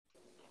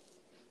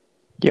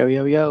Yo,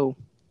 yo, yo.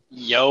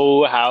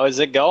 Yo, how is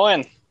it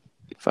going?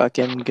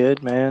 Fucking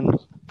good, man.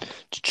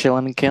 Just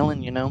chilling and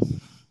killing,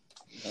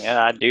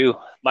 Yeah, I do.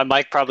 My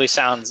mic probably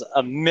sounds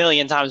a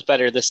million times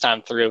better this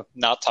time through,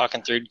 not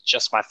talking through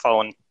just my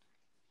phone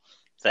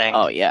thing,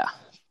 Oh, yeah.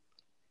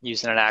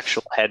 using an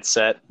actual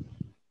headset.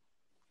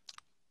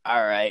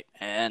 All right,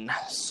 man.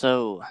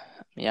 So,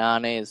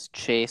 Miane is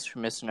chased for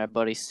missing our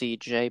buddy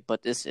CJ,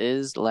 but this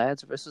is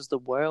Lads versus the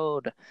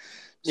World.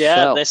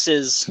 Yeah, So,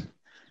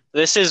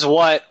 this is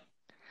what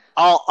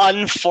I'll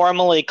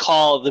informally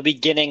call the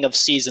beginning of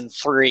season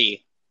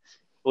 3.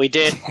 We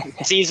did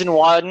season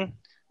 1,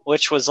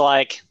 which was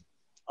like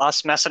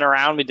us messing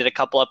around. We did a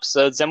couple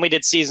episodes. Then we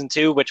did season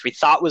 2, which we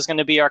thought was going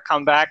to be our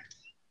comeback,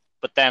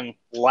 but then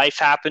life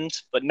happened.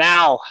 But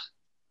now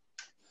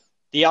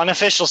the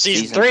unofficial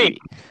season season 3.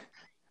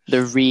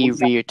 3. The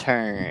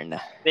return.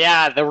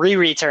 Yeah, the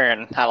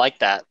re-return. I like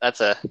that.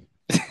 That's a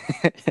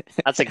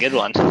good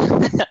one.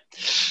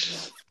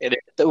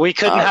 We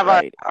couldn't All have our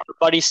right.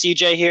 buddy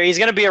CJ here. He's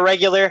going to be a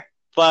regular,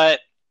 but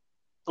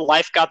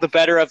life got the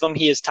better of him.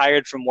 He is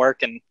tired from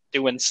work and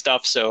doing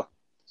stuff, so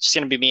it's just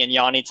going to be me and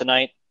Yanni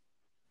tonight.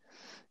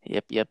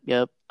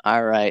 Yep.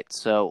 All right,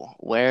 so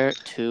where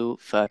to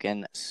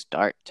fucking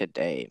start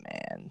today,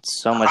 man?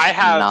 So much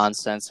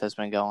nonsense has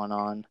been going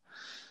on.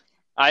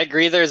 I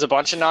agree there's a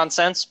bunch of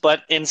nonsense,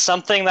 but in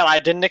something that I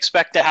didn't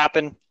expect to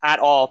happen at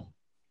all,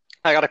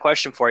 I got a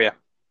question for you.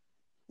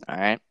 All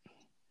right.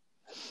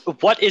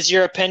 What is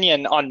your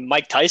opinion on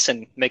Mike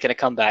Tyson making a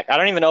comeback? I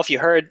don't even know if you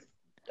heard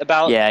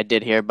about. Yeah, I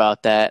did hear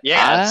about that.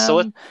 Yeah,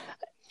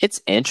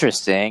 It's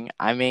interesting.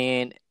 I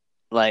mean,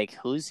 like,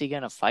 who's he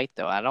gonna fight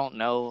though? I don't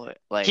know.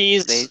 Like,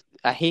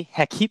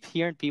 I keep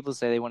hearing people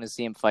say they want to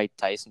see him fight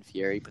Tyson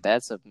Fury, but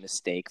that's a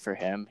mistake for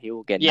him. He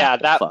will get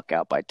knocked the fuck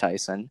out by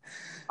Tyson.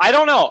 I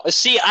don't know.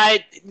 See,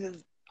 I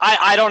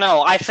don't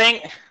know. I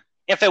think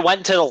if it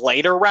went to the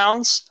later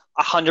rounds,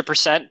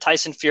 100%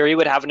 Tyson Fury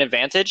would have an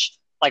advantage,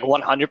 like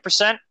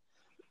 100%.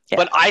 Yeah,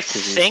 but I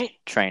think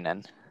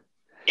training.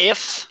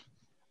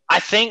 I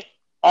think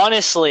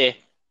honestly,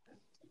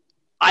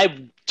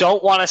 I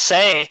don't want to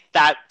say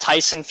that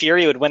Tyson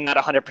Fury would win that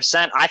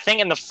 100%. I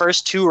think in the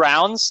first 2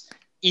 rounds,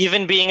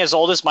 even being as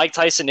old as Mike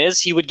Tyson is,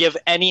 he would give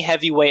any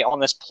heavyweight on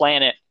this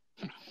planet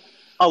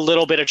a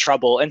little bit of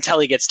trouble until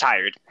he gets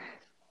tired.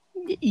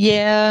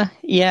 Yeah,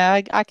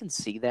 I can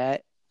see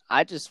that.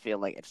 I just feel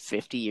like at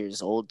 50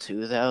 years old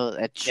too, though,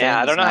 that chin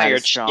is not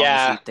as strong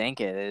as you think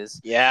it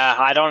is. Yeah,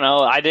 I don't know.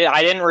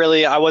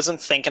 I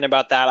wasn't thinking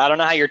about that. I don't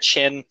know how your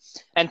chin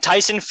and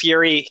Tyson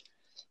Fury,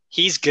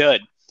 he's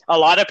good. A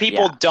lot of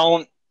people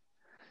don't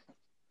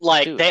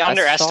like. Dude, they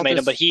underestimate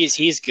him, but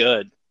he's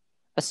good.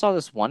 I saw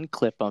this one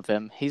clip of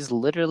him. He's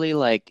literally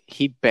like,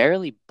 he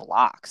barely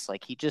blocks.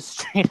 Like, he just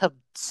straight up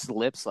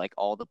slips like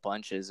all the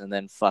punches and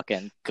then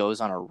fucking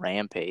goes on a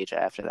rampage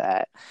after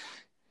that.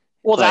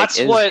 Well, like, that's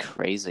what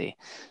crazy.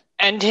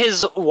 And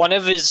one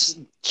of his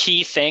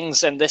key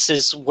things, and this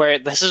is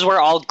where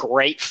all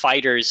great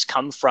fighters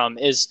come from,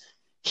 is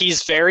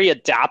he's very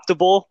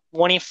adaptable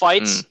when he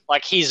fights.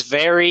 Like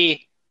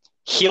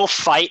he'll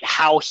fight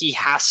how he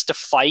has to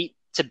fight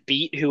to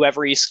beat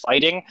whoever he's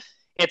fighting.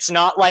 It's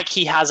not like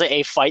he has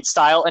a fight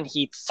style and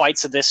he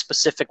fights this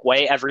specific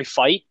way every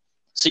fight,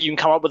 so you can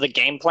come up with a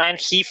game plan.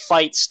 He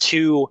fights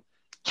to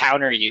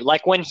counter you.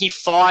 Like when he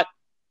fought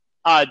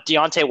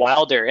Deontay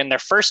Wilder in their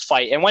first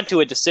fight and went to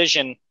a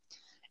decision,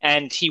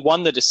 and he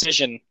won the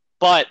decision,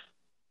 but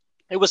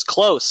it was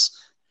close.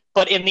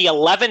 But in the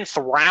 11th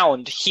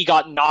round, he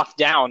got knocked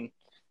down.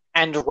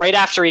 And right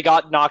after he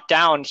got knocked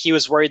down, he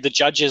was worried the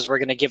judges were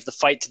going to give the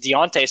fight to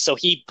Deontay, so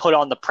he put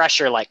on the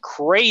pressure like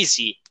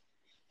crazy.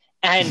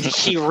 And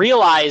he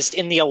realized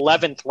in the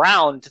 11th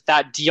round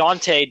that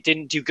Deontay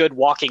didn't do good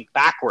walking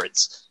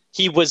backwards.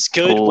 He was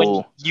good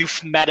when you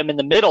met him in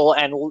the middle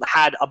and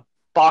had a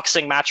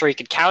boxing match where he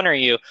could counter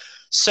you.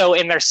 So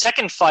in their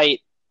second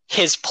fight,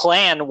 his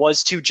plan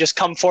was to just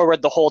come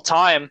forward the whole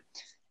time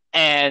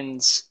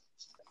and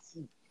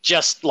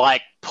just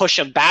like push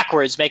him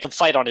backwards, make him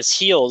fight on his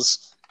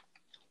heels.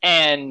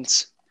 And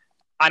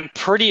I'm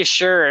pretty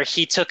sure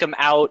he took him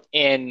out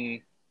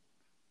in,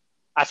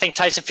 I think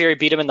Tyson Fury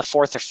beat him in the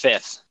 4th or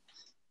 5th.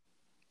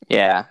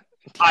 Yeah.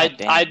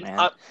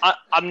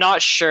 I'm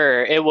not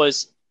sure. It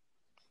was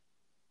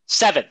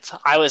 7th.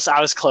 I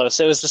was close.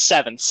 It was the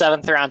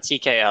 7th round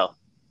TKO.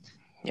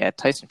 Yeah,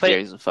 Tyson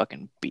Fury is a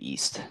fucking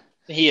beast.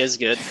 He is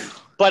good.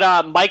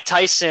 But Mike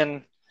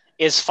Tyson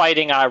is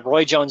fighting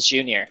Roy Jones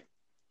Jr.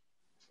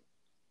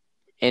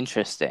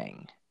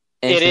 Interesting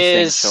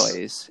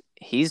choice.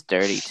 He's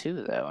dirty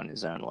too, though, in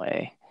his own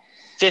way.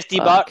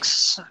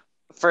 $50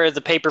 for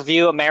the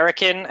pay-per-view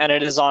American, and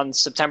it is on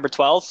September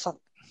 12th.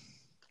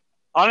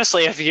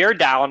 Honestly, if you're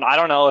down, I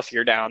don't know if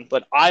you're down,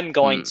 but I'm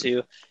going to.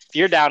 If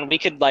you're down, we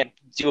could like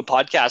do a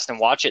podcast and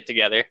watch it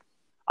together.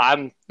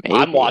 I'm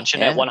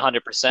watching it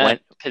 100%.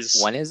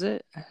 When is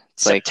it?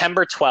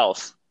 September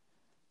 12th.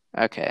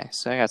 Okay,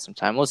 so I got some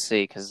time. We'll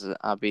see, because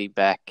I'll be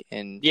back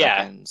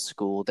in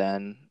school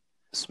then.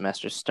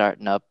 Semester's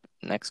starting up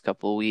next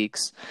couple of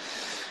weeks.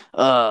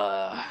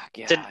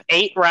 It's an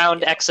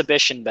 8-round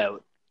exhibition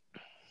bout.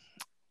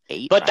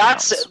 8 but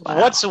rounds. That's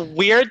wow. What's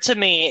weird to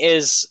me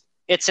is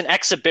it's an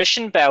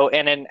exhibition bout,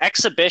 and an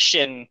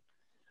exhibition,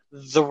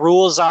 the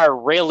rules are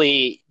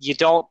really you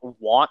don't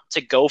want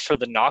to go for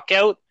the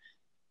knockout.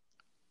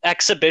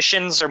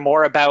 Exhibitions are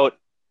more about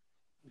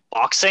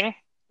boxing,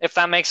 if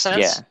that makes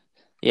sense.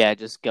 Yeah,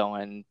 just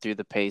going through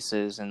the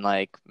paces and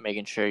like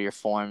making sure your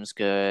form's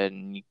good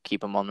and you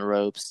keep them on the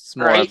ropes. It's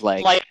more of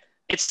like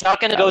it's not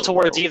going to go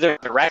towards either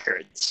of the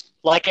records.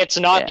 Like it's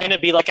not going to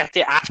be like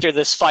after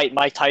this fight,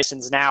 Mike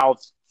Tyson's now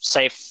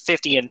say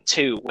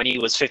 50-2 when he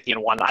was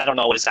 50-1. I don't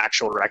know what his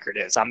actual record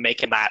is. I'm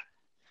making that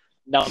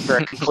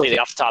number completely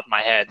off the top of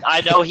my head.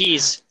 I know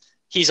he's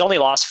only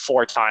lost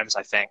 4 times,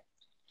 I think.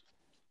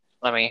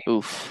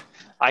 Oof.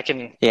 I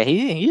can. Yeah,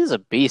 he is a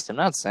beast. I'm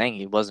not saying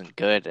he wasn't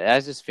good. I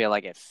just feel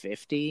like at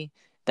 50,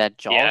 that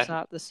jaw's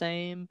not the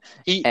same.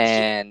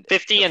 And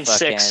 50-6 in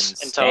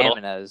total.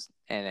 Stamina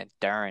and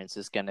endurance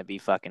is going to be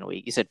fucking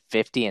weak. You said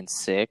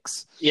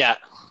 50-6. Yeah.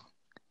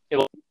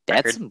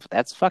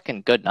 That's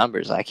fucking good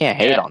numbers. I can't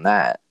hate on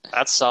that.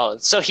 That's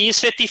solid. So he's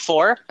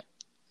 54.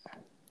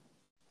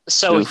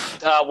 So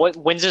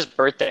when's his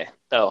birthday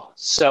though?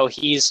 So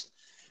he's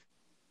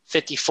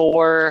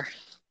 54.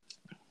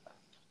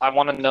 I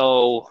want to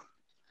know.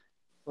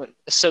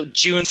 So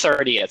June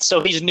 30th.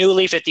 So he's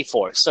newly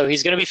 54. So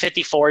he's going to be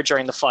 54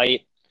 during the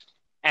fight.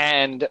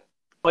 And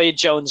Roy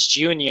Jones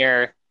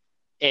Jr.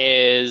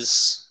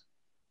 is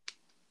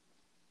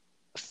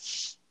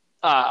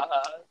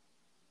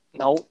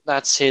no,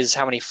 that's his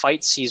how many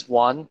fights he's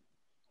won.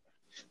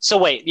 So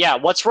wait,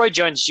 what's Roy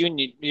Jones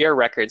Jr.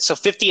 record? So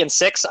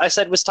 50-6 I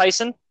said was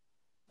Tyson?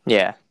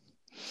 Yeah.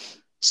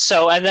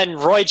 So and then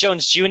Roy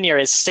Jones Jr.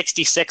 is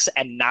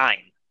 66-9.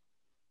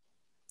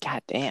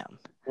 God damn.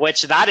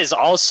 Which that is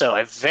also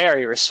a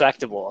very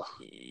respectable.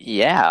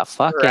 Yeah,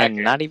 fucking record.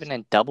 Not even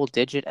in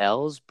double-digit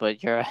L's,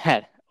 but you're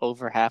at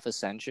over half a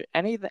century.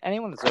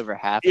 Anyone that's over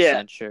half a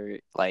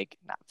century, like,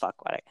 nah, fuck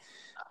what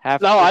I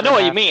know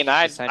what you mean.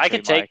 I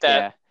can take that.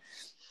 Yeah.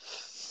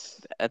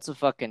 That's a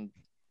fucking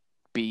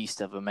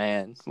beast of a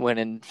man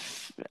winning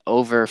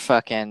over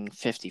fucking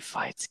 50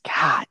 fights.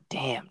 God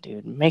damn,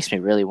 dude. It makes me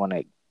really want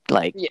to,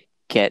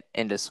 get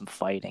into some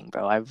fighting,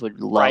 bro. I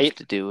would love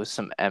to do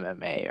some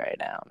MMA right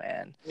now,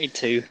 man. Me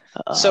too.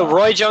 So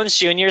Roy Jones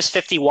Jr. is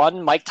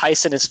 51. Mike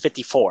Tyson is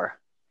 54.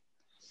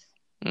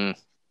 And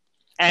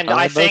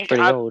I think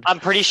I'm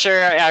pretty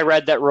sure I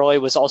read that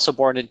Roy was also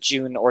born in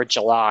June or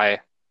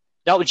July.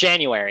 No,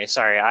 January.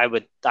 Sorry,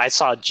 I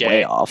saw Jay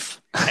way off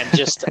and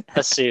just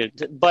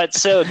assumed. But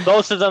so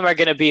both of them are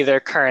going to be their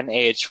current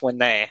age when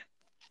they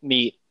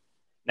meet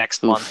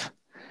next month.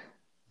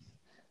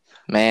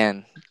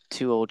 Man,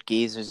 2 old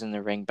geezers in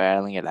the ring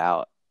battling it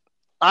out.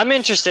 I'm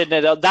interested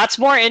in it. That's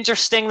more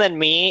interesting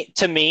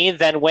to me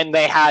than when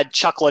they had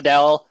Chuck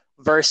Liddell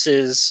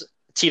versus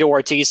Tito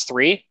Ortiz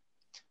 3.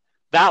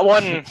 That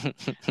one,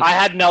 I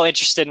had no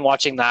interest in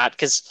watching that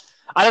because,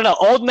 I don't know,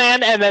 old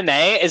man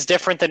MMA is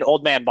different than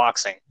old man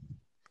boxing,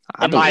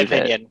 in my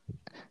opinion.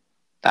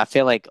 I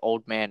feel like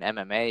old man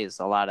MMA is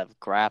a lot of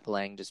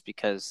grappling just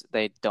because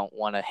they don't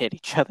want to hit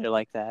each other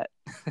like that.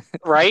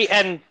 Right?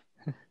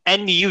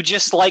 And you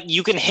just,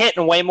 you can hit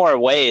in way more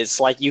ways.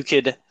 I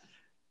could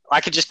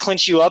just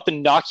clinch you up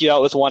and knock you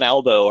out with one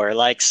elbow or,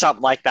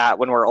 something like that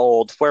when we're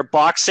old. Where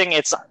boxing,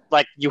 it's,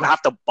 you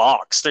have to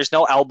box. There's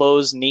no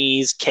elbows,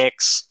 knees,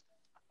 kicks,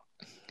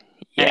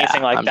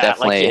 anything like that.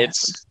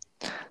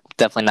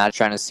 Definitely not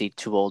trying to see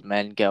 2 old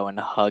men go and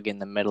hug in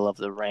the middle of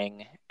the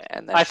ring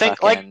and then I think,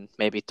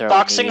 maybe throw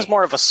boxing is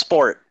more of a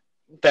sport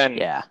than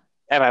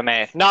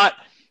MMA. Not,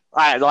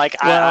 I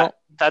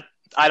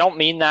don't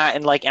mean that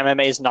in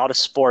MMA is not a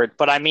sport,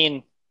 but I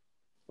mean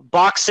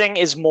boxing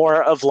is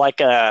more of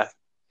a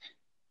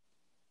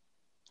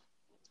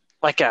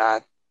I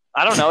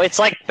don't know, it's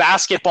like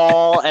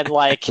basketball and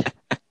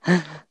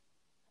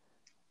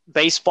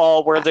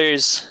baseball where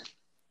there's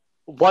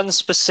one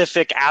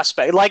specific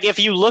aspect. If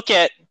you look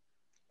at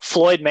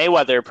Floyd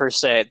Mayweather per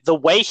se, the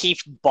way he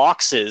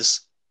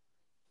boxes,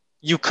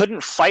 you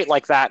couldn't fight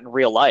like that in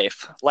real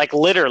life.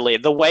 Literally,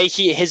 the way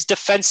his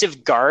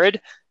defensive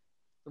guard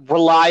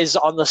relies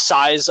on the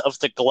size of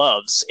the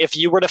gloves. If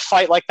you were to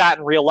fight like that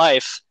in real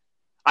life,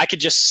 I could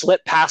just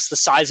slip past the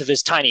size of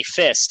his tiny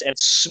fist and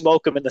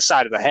smoke him in the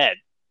side of the head.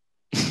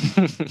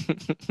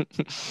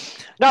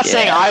 Not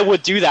saying I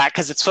would do that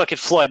because it's fucking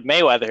Floyd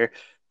Mayweather,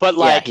 but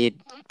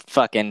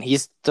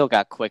he's still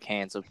got quick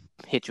hands. He'll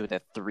hit you with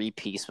a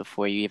 3-piece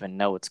before you even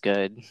know it's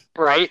good.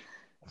 Right?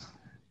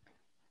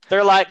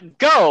 They're like,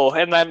 go!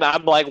 And then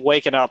I'm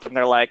waking up and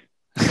they're like,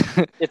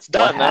 it's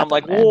done. And I'm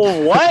like,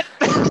 whoa, what?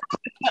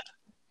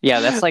 Yeah,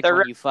 that's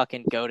when you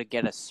fucking go to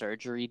get a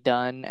surgery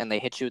done and they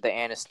hit you with the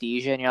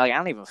anesthesia and you're like, I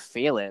don't even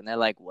feel it. And they're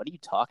like, what are you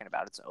talking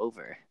about? It's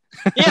over.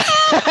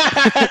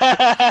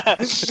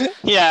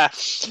 Yeah.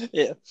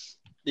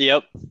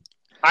 Yep.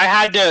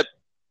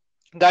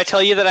 Did I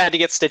tell you that I had to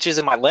get stitches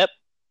in my lip?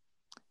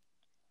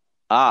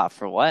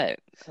 For what?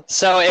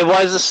 So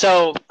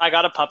I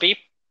got a puppy.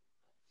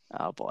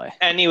 Oh boy.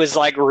 And he was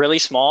really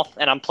small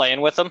and I'm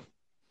playing with him.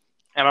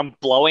 and I'm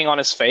blowing on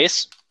his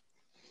face.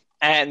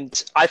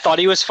 And I thought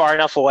he was far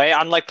enough away.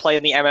 I'm like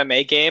playing the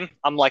MMA game.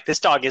 I'm like, this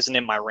dog isn't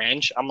in my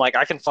range. I'm like,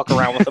 I can fuck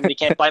around with him, but he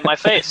can't bite my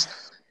face.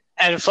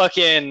 And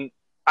fucking,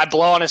 I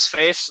blow on his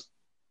face.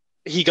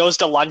 He goes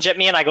to lunge at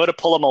me, and I go to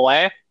pull him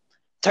away.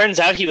 Turns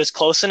out he was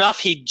close enough.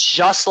 He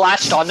just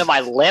latched onto my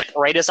lip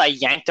right as I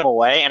yanked him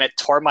away, and it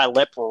tore my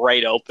lip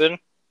right open.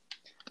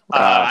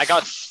 I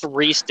got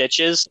 3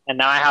 stitches, and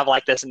now I have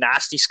like this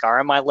nasty scar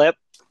on my lip.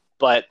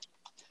 But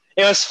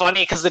it was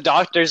funny because the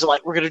doctors are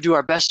like, we're going to do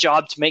our best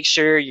job to make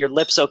sure your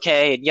lip's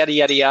okay and yada,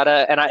 yada,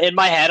 yada. And in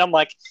my head, I'm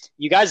like,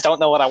 you guys don't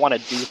know what I want to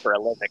do for a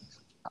living.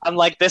 I'm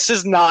like, this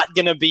is not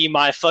going to be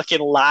my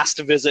fucking last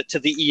visit to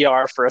the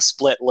ER for a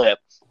split lip.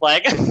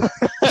 Like,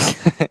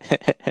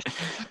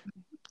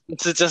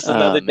 it's just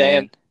another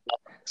day.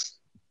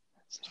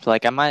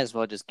 Like, I might as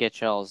well just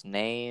get y'all's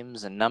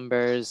names and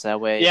numbers.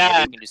 That way, maybe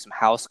we can do some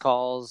house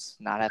calls,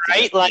 not have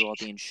to go through all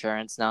the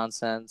insurance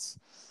nonsense.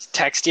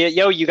 Text you,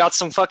 yo, you got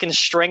some fucking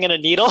string and a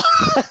needle?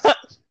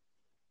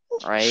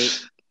 Right?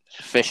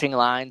 Fishing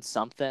line,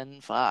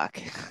 something.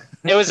 Fuck.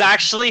 It was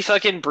actually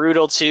fucking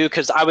brutal, too,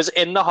 because I was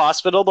in the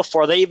hospital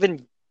before they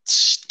even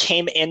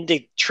came in to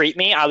treat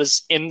me. I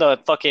was in the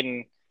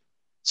fucking...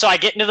 So I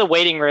get into the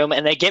waiting room,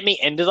 and they get me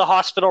into the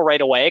hospital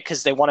right away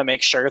because they want to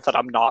make sure that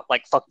I'm not,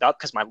 like, fucked up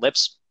because my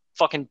lips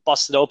fucking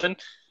busted open.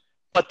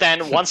 But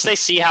then once they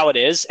see how it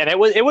is, and it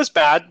was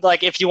bad.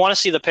 Like, if you want to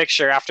see the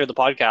picture after the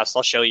podcast,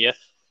 I'll show you.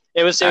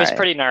 It was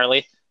pretty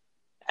gnarly.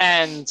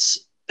 And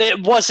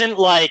it wasn't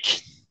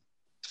like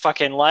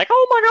fucking like,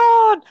 oh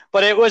my God.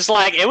 But it was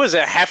like, it was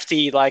a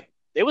hefty, like,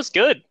 it was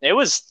good.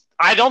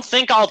 I don't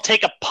think I'll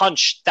take a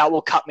punch that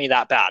will cut me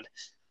that bad.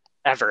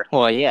 Ever.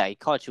 Well, yeah, he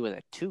caught you with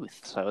a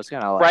tooth, so it's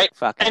gonna like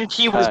fucking. And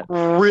he was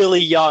really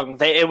young.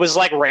 It was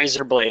like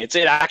razor blades.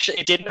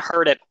 It didn't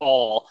hurt at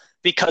all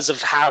because of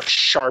how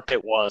sharp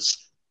it was.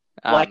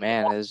 Oh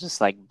man, it was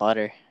just like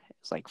butter.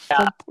 It's like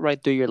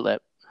right through your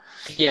lip.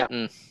 Yeah.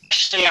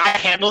 Actually, I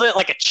handled it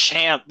like a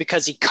champ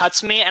because he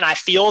cuts me, and I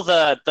feel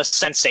the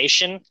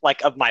sensation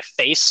like of my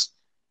face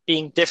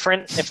being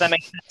different. If that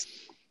makes sense.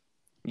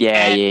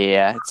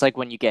 Yeah. It's like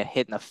when you get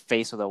hit in the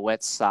face with a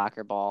wet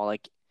soccer ball.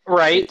 Like.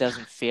 Right. It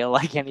doesn't feel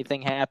like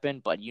anything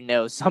happened, but you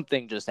know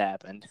something just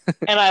happened.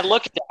 And I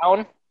look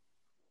down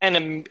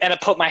and I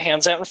put my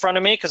hands out in front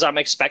of me because I'm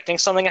expecting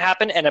something to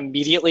happen, and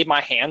immediately my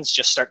hands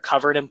just start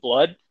covered in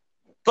blood.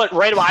 But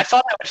right away, I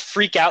thought I would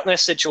freak out in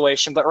this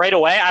situation, but right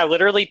away, I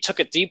literally took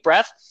a deep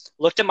breath,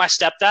 looked at my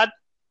stepdad.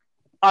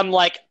 I'm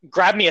like,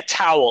 grab me a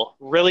towel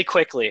really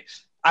quickly.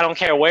 I don't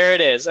care where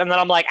it is. And then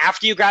I'm like,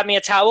 after you grab me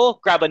a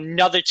towel, grab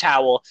another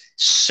towel,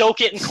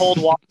 soak it in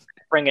cold water,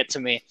 and bring it to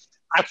me.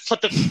 I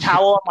put the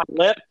towel on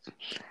my lip,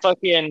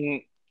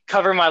 fucking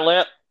cover my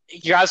lip.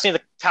 He grabs me the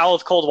towel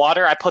with cold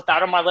water. I put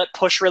that on my lip,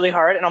 push really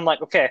hard, and I'm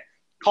like, okay,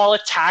 call a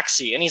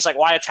taxi. And he's like,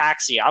 why a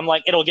taxi? I'm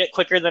like, it'll get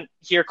quicker than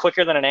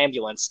an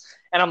ambulance.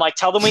 And I'm like,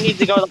 tell them we need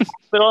to go to the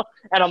hospital.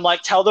 And I'm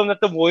like, tell them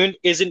that the wound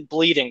isn't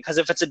bleeding. Because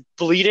if it's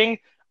bleeding,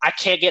 I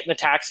can't get in the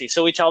taxi.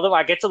 So we tell them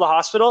I get to the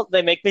hospital.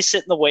 They make me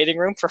sit in the waiting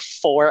room for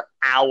 4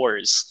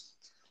 hours.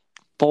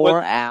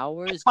 4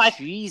 hours? My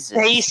Jesus.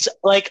 face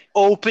like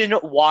open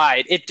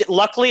wide.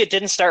 Luckily, it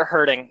didn't start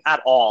hurting at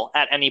all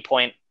at any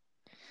point.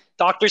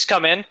 Doctors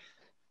come in.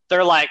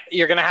 They're like,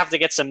 you're going to have to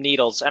get some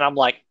needles. And I'm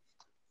like,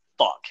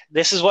 fuck.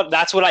 That's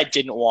what I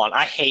didn't want.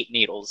 I hate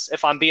needles,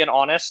 if I'm being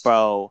honest.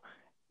 Bro.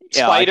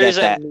 Yeah, spiders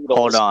and needles.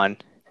 Hold on.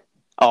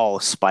 Oh,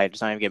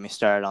 spiders. Don't even get me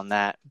started on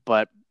that.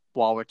 But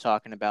while we're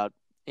talking about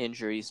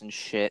injuries and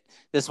shit,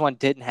 this one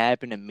didn't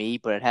happen to me,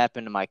 but it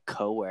happened to my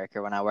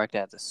coworker when I worked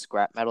at the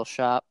scrap metal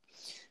shop.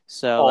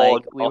 So,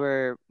 we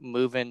were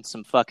moving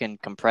some fucking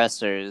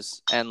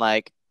compressors, and,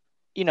 like,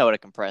 you know what a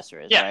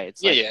compressor is, right?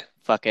 It's like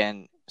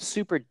fucking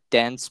super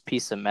dense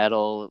piece of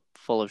metal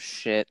full of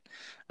shit.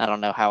 I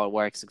don't know how it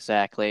works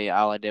exactly.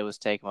 All I did was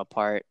take them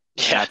apart.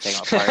 Yeah. Not take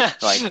them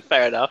apart, like,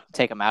 fair enough.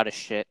 Take them out of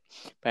shit.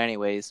 But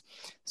anyways,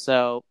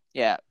 so,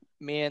 yeah,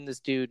 me and this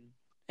dude,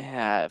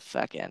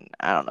 fucking,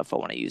 I don't know if I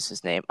want to use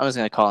his name. I'm just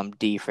going to call him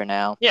D for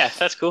now. Yeah,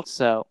 that's cool.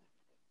 So,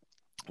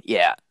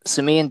 yeah.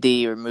 So me and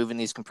D were moving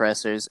these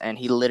compressors, and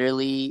he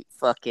literally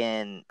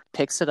fucking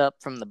picks it up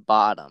from the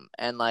bottom.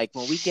 And, like,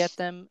 when we get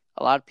them,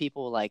 a lot of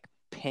people, like,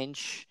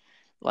 pinch,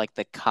 like,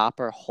 the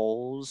copper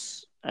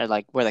holes, or,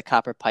 like, where the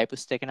copper pipe was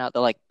sticking out.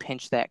 They'll, like,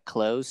 pinch that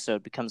close so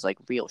it becomes, like,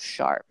 real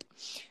sharp.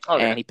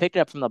 Okay. And he picked it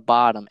up from the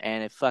bottom,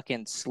 and it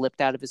fucking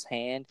slipped out of his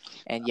hand.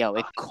 And,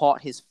 it caught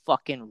his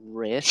fucking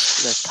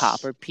wrist, the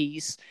copper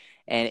piece.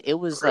 And it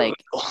was, like,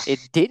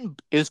 it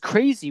was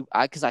crazy,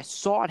 because I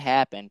saw it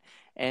happen.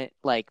 And,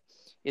 like,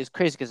 it was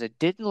crazy because it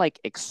didn't, like,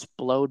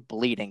 explode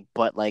bleeding,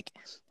 but, like,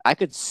 I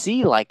could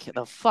see, like,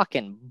 the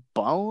fucking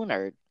bone,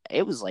 or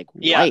it was, like,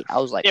 white. I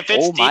was like, if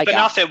it's deep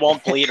enough, it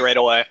won't bleed right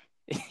away.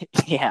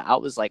 Yeah, I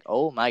was like,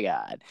 oh, my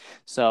God.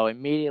 So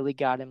immediately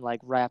got him, like,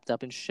 wrapped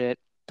up and shit,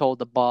 told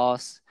the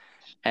boss,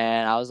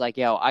 and I was like,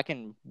 yo, I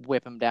can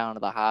whip him down to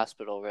the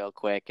hospital real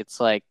quick.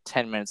 It's, like,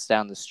 10 minutes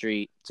down the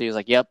street. So he was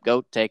like, yep,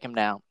 go take him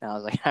down. And I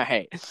was like, all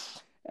right.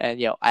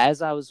 And,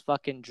 as I was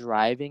fucking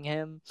driving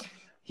him,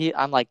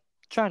 I'm like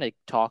trying to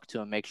talk to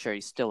him, make sure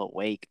he's still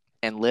awake.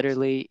 And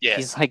literally, Yeah.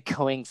 he's like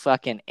going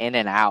fucking in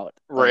and out.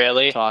 Like,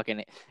 Really?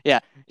 talking. Yeah.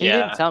 He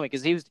didn't tell me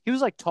because he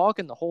was like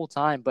talking the whole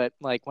time. But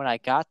like when I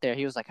got there,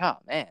 he was like, "Oh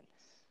man,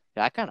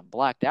 I kind of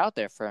blacked out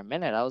there for a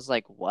minute." I was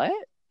like, "What?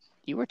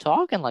 You were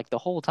talking like the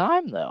whole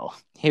time though."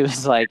 He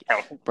was like,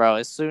 "Bro,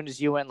 as soon as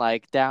you went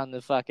like down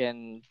the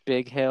fucking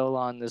big hill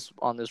on this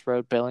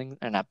road,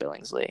 not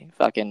Billingsley,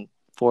 fucking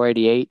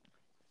 488."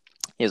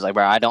 He was like,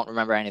 "Bro, I don't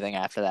remember anything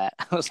after that."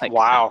 I was like,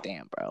 "Wow, God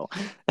damn, bro."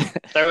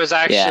 There was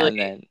actually, yeah, and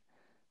then,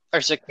 or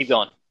so keep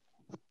going.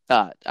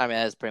 I mean,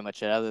 that's pretty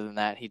much it. Other than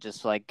that, he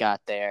just like got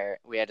there.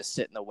 We had to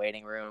sit in the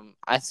waiting room.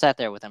 I sat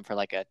there with him for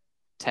like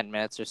 10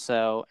 minutes or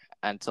so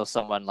until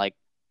someone like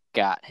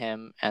got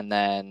him, and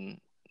then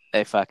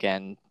they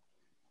fucking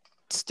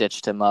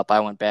stitched him up. I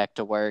went back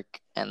to work,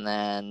 and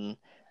then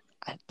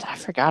I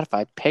forgot if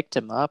I picked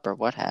him up or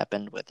what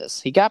happened with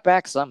this. He got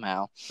back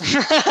somehow.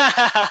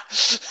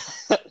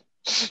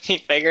 He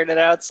figured it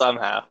out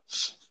somehow.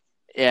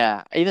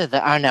 Yeah, either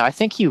that. I don't know. I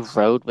think he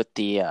rode with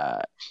the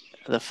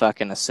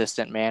fucking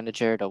assistant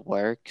manager to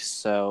work.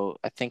 So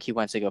I think he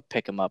went to go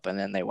pick him up, and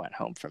then they went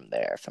home from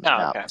there, if I'm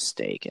not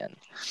mistaken.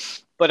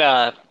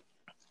 But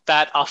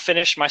that I'll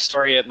finish my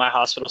story, my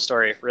hospital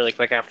story, really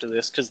quick after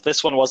this, because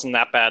this one wasn't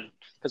that bad,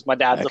 because my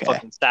dad's a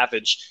fucking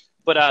savage.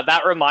 But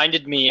that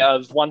reminded me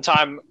of one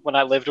time when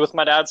I lived with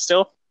my dad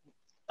still.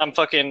 I'm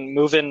fucking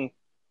moving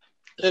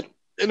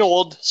an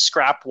old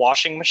scrap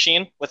washing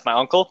machine with my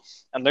uncle,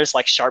 and there's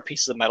like sharp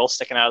pieces of metal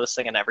sticking out of this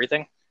thing and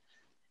everything.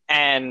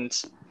 And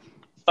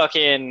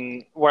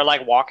fucking we're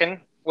like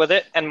walking with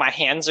it, and my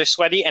hands are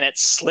sweaty, and it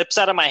slips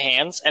out of my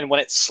hands, and when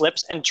it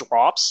slips and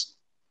drops,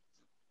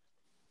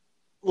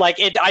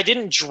 like I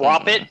didn't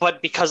drop it,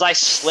 but because I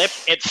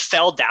slipped, it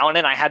fell down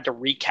and I had to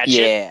re-catch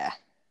it. Yeah.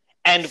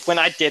 And when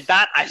I did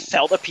that, I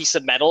felt a piece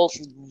of metal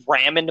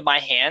ram into my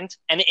hand,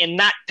 and in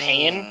that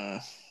pain,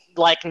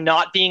 like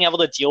not being able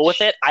to deal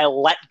with it, I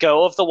let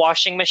go of the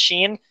washing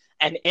machine,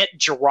 and it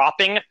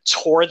dropping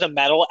tore the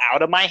metal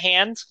out of my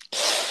hand.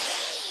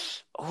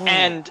 Ooh,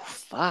 and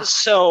fuck.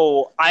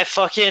 So I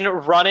fucking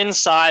run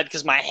inside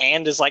because my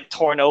hand is like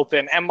torn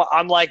open, and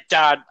I'm like,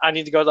 "Dad, I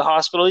need to go to the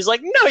hospital." He's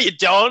like, "No, you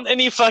don't."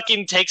 And he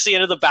fucking takes me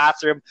into the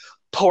bathroom,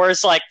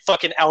 pours like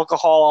fucking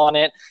alcohol on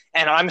it,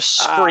 and I'm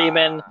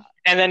screaming.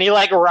 And then he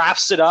like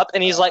wraps it up,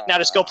 and he's like, "Now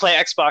just go play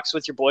Xbox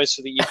with your boys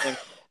for the evening."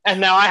 And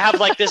now I have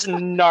like this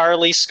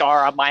gnarly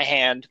scar on my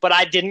hand, but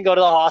I didn't go to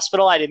the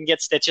hospital. I didn't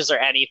get stitches or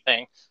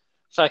anything.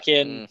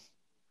 Fucking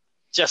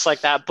just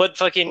like that. But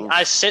fucking,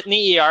 I sit in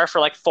the ER for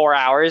like 4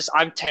 hours.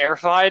 I'm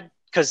terrified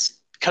because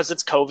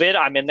it's COVID.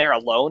 I'm in there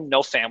alone,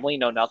 no family,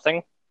 no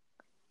nothing.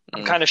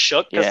 I'm kind of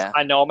shook because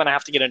I know I'm gonna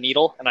have to get a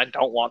needle, and I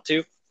don't want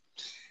to.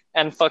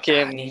 And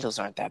fucking needles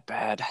aren't that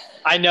bad.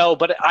 I know,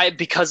 but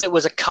because it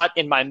was a cut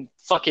in my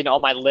fucking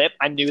on my lip,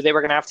 I knew they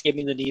were gonna have to give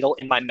me the needle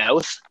in my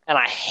mouth, and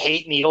I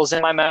hate needles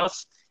in my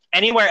mouth.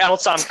 Anywhere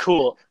else, I'm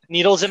cool.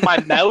 Needles in my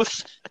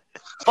mouth,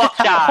 fuck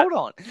that. Hold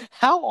on,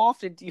 how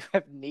often do you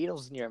have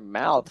needles in your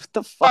mouth? What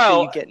the fuck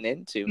are you getting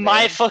into, man?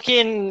 My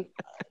fucking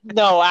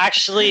no,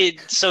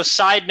 actually. So,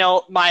 side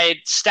note, my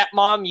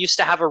stepmom used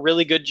to have a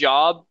really good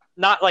job.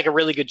 Not like a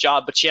really good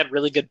job, but she had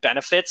really good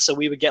benefits, so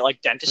we would get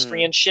like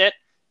dentistry and shit.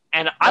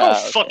 And I don't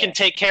fucking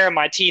take care of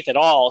my teeth at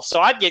all. So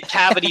I'd get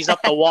cavities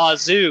up the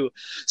wazoo.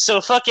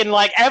 So fucking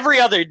like every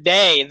other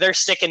day, they're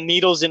sticking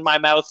needles in my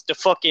mouth to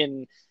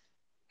fucking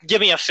give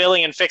me a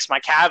filling and fix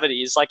my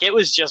cavities. Like it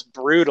was just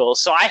brutal.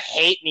 So I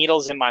hate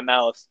needles in my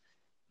mouth.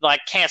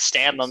 Like can't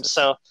stand them.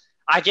 So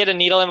I get a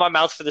needle in my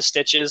mouth for the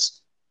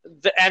stitches.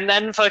 And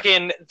then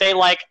fucking they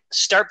like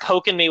start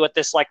poking me with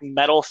this like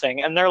metal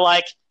thing. And they're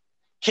like,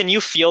 "Can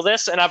you feel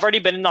this?" And I've already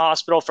been in the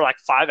hospital for like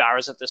 5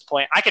 hours at this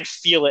point. I can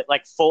feel it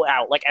like full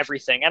out, like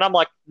everything. And I'm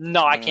like,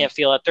 "No, I can't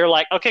feel it." They're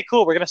like, "Okay,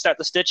 cool. We're going to start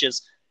the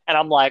stitches." And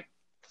I'm like,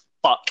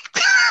 fuck.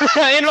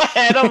 In my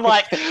head, I'm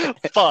like,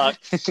 fuck.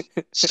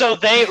 So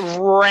they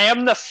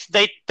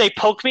they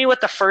poke me with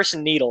the first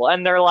needle,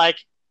 and they're like,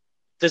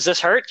 "Does this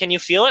hurt? Can you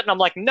feel it?" And I'm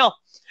like, "No."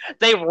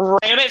 They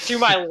ram it through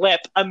my lip.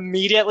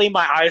 Immediately,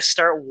 my eyes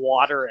start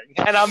watering.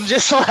 And I'm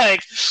just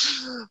like,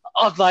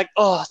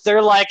 oh,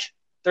 they're like,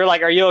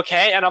 "Are you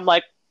okay?" And I'm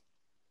like,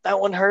 "That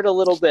one hurt a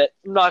little bit.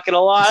 I'm not going to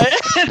lie."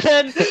 And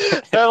then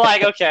they're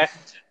like, "Okay."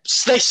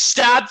 So they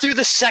stab through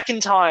the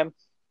second time.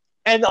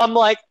 And I'm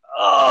like,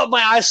 oh,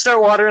 my eyes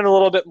start watering a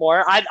little bit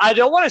more. I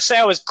don't want to say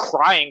I was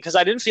crying because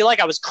I didn't feel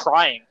like I was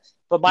crying.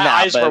 But my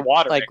eyes were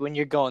watering. Like when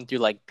you're going through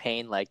like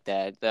pain like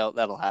that,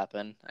 that'll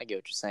happen. I get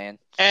what you're saying.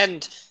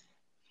 And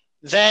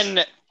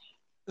then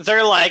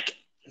they're like,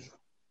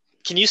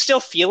 "Can you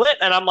still feel it?"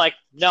 And I'm like,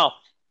 "No."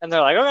 And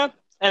they're like, "Okay."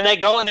 And they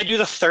go and they do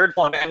the third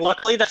one. And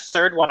luckily the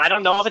third one, I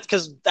don't know if it's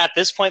because at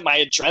this point my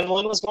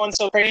adrenaline was going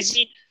so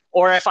crazy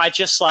or if I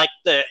just like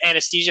the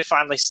anesthesia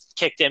finally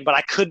kicked in, but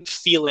I couldn't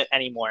feel it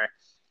anymore.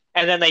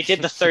 And then they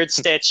did the third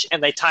stitch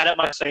and they tied up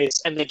my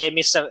face and they gave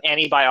me some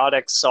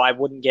antibiotics so I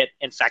wouldn't get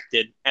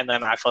infected. And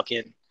then I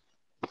fucking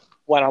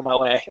went on my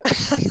way.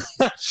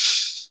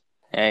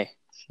 Hey,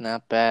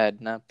 not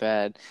bad, not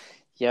bad.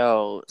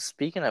 Yo,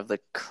 speaking of the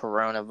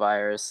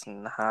coronavirus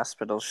and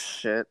hospital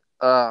shit,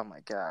 oh my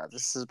god,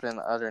 this has been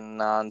utter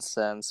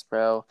nonsense,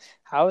 bro.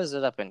 How is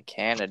it up in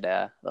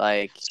Canada?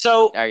 Like,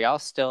 So are y'all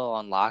still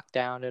on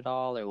lockdown at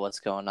all, or what's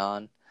going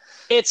on?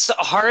 it's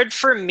hard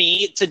for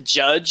me to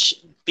judge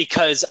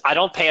because I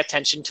don't pay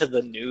attention to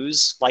the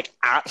news like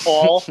at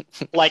all,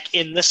 like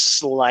in the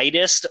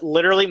slightest.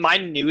 Literally, my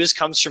news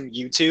comes from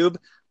YouTube,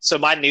 so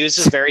my news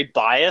is very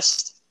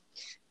biased.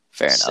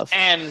 Fair enough.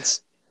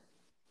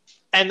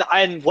 And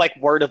I'm like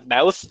word of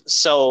mouth,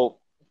 so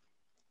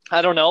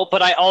I don't know.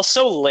 But I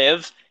also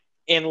live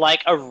in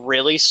like a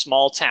really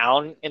small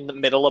town in the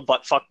middle of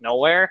buttfuck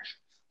nowhere.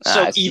 So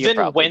So you're even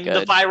probably when the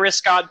good. virus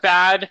got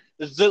bad,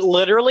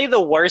 literally the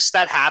worst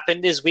that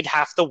happened is we'd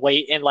have to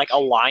wait in like a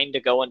line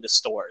to go into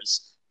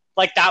stores.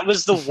 Like that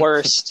was the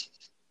worst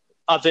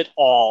of it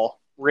all,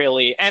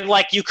 really. And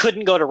like you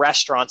couldn't go to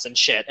restaurants and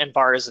shit and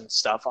bars and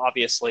stuff,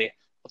 obviously.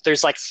 But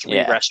there's like 3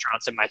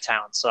 restaurants in my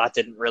town, so that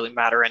didn't really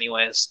matter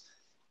anyways.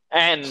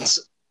 And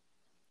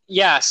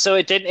yeah, so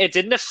it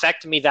didn't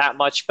affect me that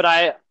much,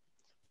 but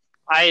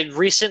I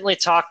recently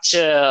talked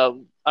to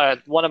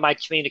one of my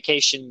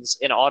communications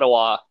in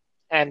Ottawa,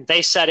 and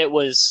they said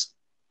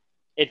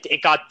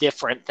it got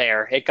different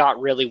there. It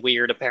got really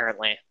weird,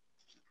 apparently.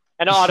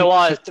 And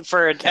Ottawa,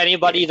 for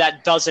anybody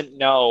that doesn't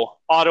know,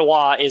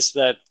 Ottawa is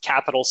the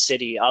capital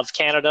city of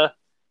Canada.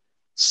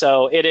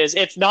 So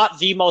it's not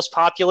the most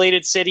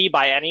populated city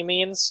by any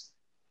means.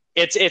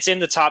 It's in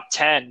the top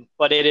 10,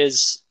 but it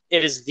is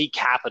the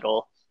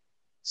capital.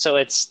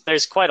 So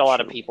there's quite a lot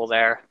of people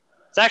there.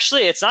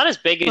 It's not as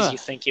big as you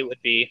think it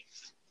would be.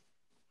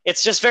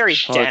 It's just very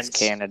dense. It's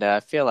Canada. I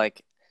feel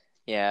like,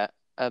 yeah,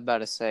 I'm about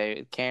to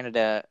say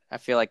Canada. I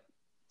feel like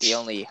the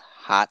only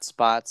hot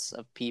spots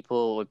of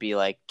people would be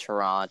like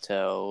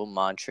Toronto,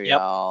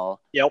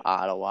 Montreal, Yep.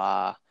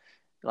 Ottawa,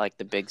 like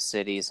the big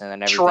cities, and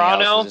then everything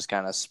else is just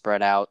kind of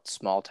spread out,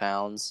 small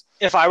towns.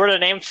 If I were to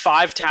name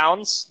 5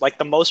 towns, like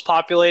the most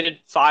populated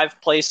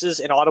 5 places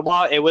in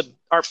Ottawa,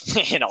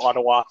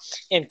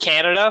 in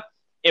Canada,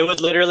 it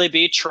would literally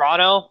be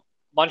Toronto,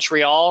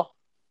 Montreal,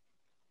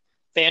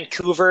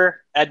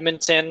 Vancouver,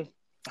 Edmonton,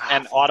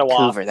 and Ottawa.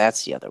 Vancouver,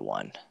 that's the other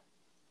one.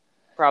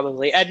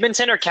 Probably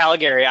Edmonton or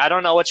Calgary. I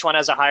don't know which one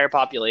has a higher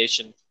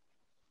population.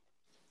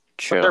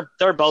 True. But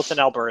they're both in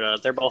Alberta.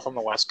 They're both on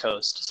the West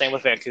Coast. Same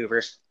with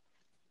Vancouver.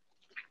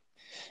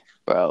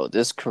 Bro,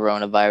 this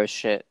coronavirus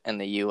shit in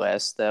the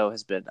US, though,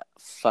 has been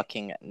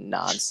fucking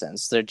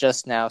nonsense. They're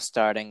just now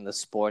starting the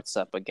sports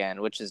up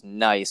again, which is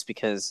nice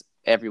because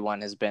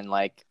everyone has been,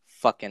 like,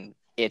 fucking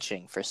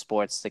itching for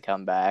sports to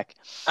come back.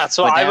 That's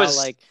what I was...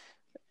 like,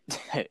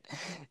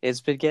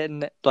 it's been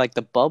getting, like,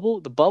 the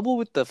bubble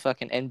with the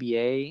fucking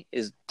NBA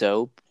is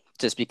dope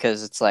just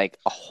because it's, like,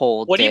 a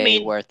whole day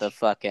worth of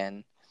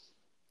fucking...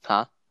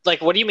 Huh?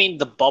 Like, what do you mean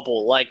the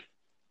bubble? Like...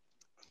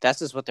 That's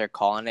just what they're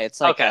calling it.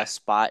 It's like a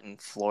spot in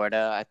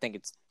Florida. I think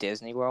it's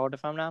Disney World,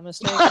 if I'm not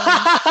mistaken.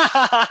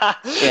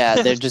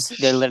 Yeah,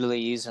 they're literally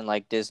using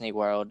like Disney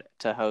World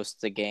to host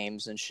the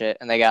games and shit.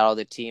 And they got all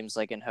the teams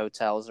like in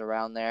hotels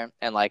around there,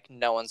 and like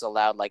no one's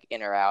allowed like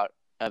in or out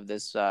of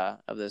this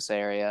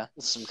area.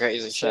 That's some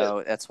crazy shit.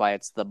 So that's why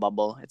it's the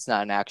bubble. It's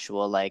not an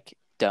actual like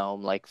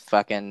dome like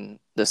fucking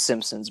the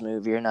Simpsons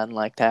movie or nothing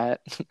like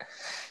that.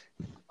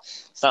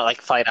 It's not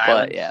like Fight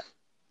Island. But yeah.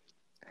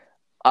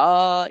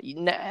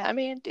 I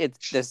mean,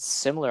 it's a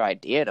similar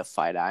idea to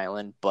Fight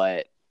Island,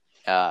 but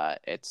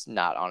it's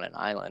not on an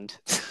island.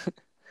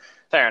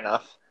 Fair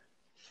enough.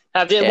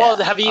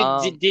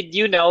 Did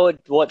you know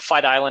what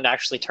Fight Island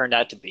actually turned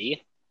out to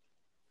be?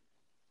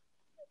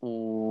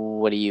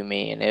 What do you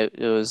mean? It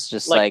was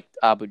just like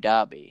Abu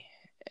Dhabi,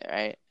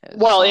 right? It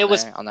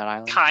was on that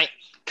island.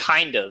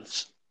 Kind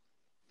of.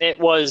 It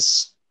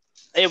was.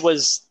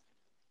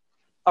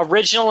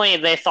 Originally,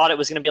 they thought it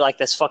was going to be like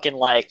this fucking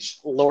like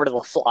Lord of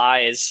the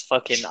Flies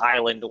fucking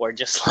island where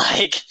just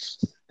like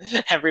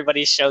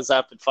everybody shows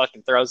up and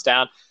fucking throws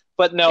down.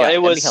 But no, it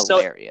was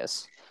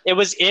hilarious. It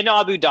was in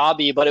Abu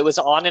Dhabi, but it was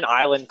on an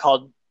island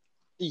called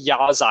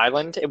Yas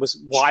Island. It was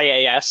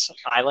Yas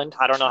Island.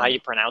 I don't know how you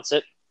pronounce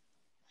it.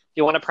 If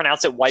you want to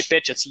pronounce it white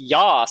bitch, it's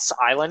Yas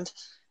Island.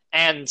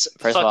 And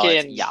first of all,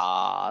 it's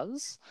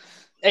Yas.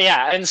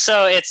 Yeah, and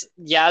so it's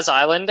Yas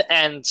Island,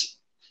 and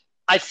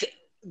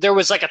there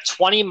was like a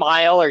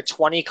 20-mile or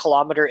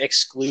 20-kilometer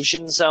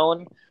exclusion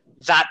zone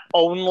that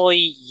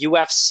only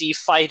UFC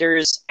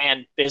fighters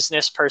and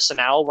business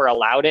personnel were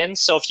allowed in.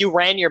 So if you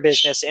ran your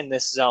business in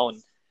this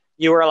zone,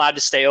 you were allowed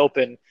to stay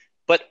open,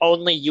 but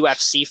only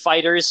UFC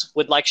fighters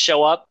would like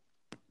show up.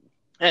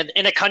 And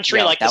in a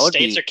country like the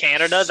States or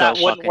Canada, that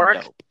wouldn't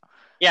work. Dope.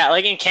 Yeah,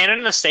 like in Canada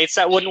and the States,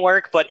 that wouldn't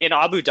work. But in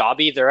Abu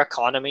Dhabi, their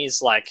economy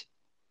is like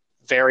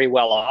very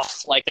well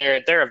off. Like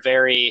they're a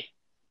very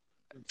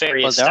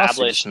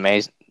established.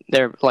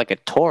 They're like a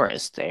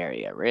tourist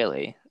area,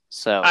 really.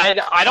 So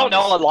I don't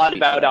know a lot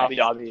about Abu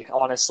Dhabi,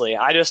 honestly.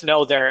 I just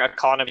know their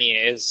economy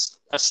is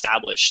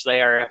established.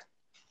 They're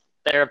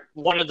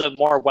one of the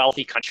more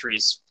wealthy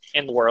countries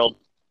in the world.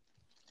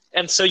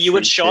 And so you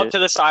would show up to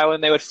this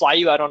island. They would fly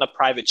you out on a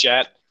private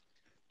jet.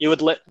 You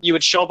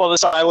would show up on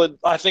this island,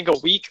 I think a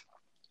week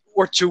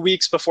or 2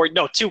 weeks before.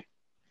 No, 2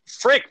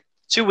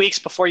 weeks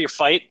before your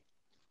fight,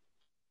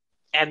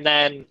 and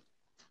then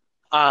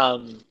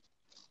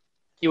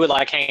you would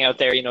like hang out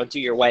there, do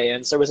your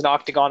weigh-ins. There was an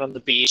octagon on the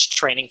beach,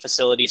 training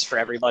facilities for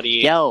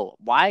everybody. Yo,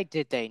 why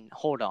did they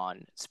hold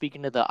on?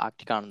 Speaking of the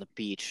octagon on the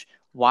beach,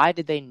 why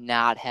did they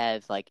not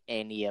have like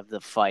any of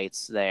the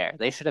fights there?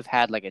 They should have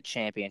had like a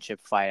championship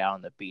fight out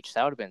on the beach.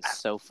 That would have been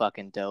so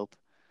fucking dope.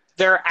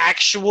 Their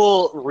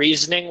actual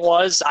reasoning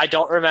was, I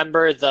don't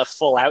remember the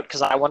full out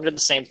because I wondered the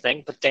same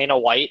thing, but Dana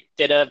White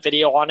did a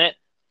video on it.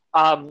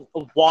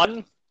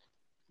 One,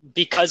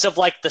 because of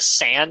like the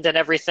sand and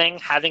everything,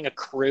 having a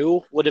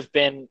crew would have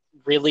been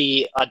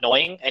really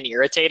annoying and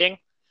irritating.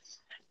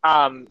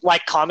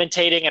 Like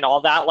commentating and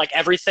all that, like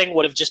everything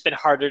would have just been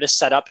harder to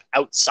set up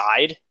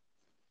outside.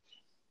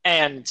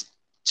 And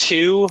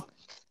two,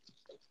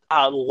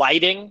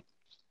 lighting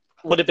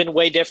would have been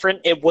way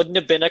different. It wouldn't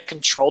have been a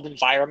controlled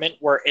environment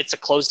where it's a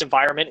closed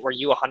environment where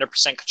you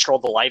 100% control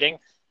the lighting.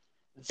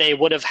 They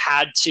would have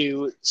had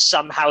to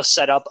somehow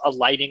set up a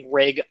lighting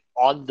rig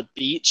on the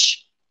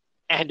beach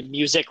and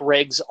music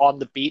rigs on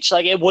the beach.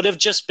 Like it would have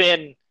just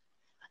been,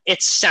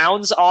 it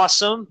sounds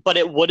awesome, but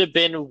it would have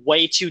been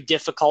way too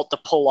difficult to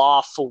pull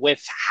off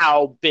with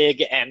how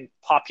big and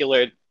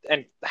popular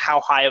and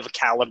how high of a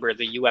caliber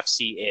the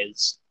UFC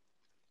is.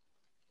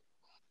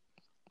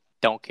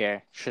 Don't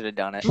care. Should have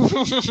done it.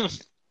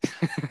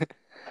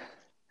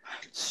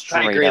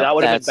 I agree. That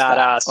would have been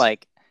badass.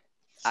 Like,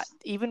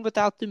 even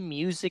without the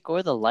music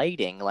or the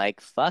lighting,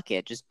 like, fuck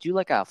it. Just do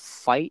like a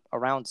fight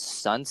around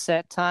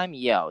sunset time.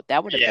 Yo,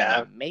 that would have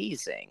been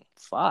amazing.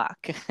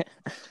 Fuck.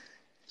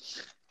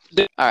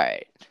 All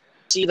right.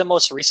 See the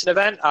most recent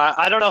event?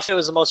 I don't know if it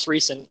was the most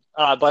recent,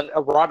 but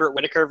Robert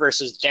Whittaker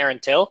versus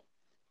Darren Till.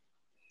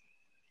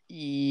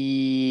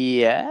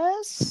 Yes,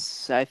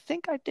 I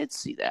think I did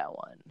see that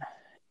one.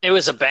 It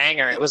was a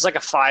banger. It was like a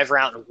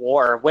 5-round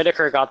war.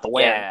 Whittaker got the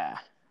win. Yeah.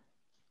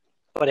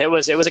 But it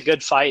was a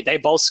good fight. They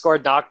both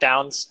scored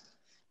knockdowns.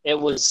 It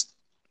was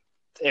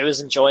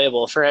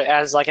enjoyable.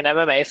 As like an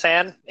MMA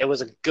fan, it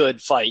was a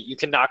good fight. You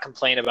cannot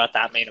complain about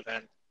that main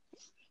event.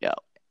 Yo,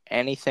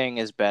 anything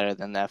is better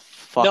than that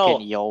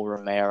fucking Yoel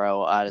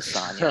Romero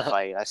Adesanya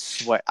fight. I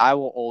swear, I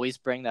will always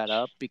bring that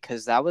up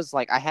because that was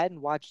like I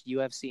hadn't watched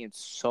UFC in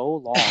so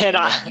long, and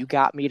then you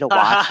got me to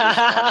watch this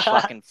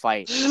one fucking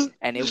fight,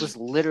 and it was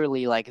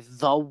literally like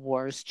the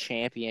worst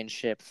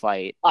championship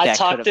fight. I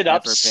talked it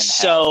up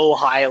so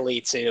highly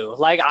too.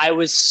 Like I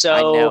was so.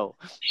 I know.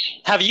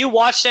 Have you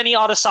watched any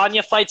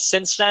Adesanya fights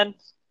since then?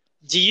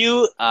 Do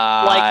you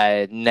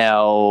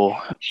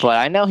no, but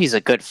I know he's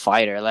a good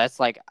fighter. That's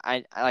like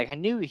I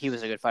knew he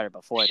was a good fighter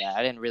before that.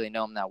 I didn't really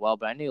know him that well,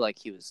 but I knew like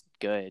he was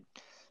good.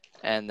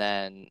 And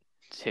then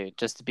to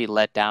be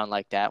let down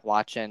like that,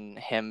 watching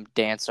him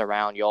dance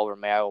around Yoel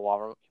Romero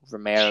while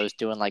Romero's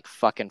doing like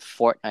fucking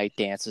Fortnite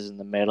dances in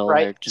the middle,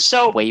 right? Or just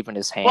waving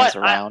his hands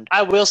around.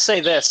 I will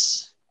say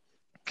this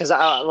because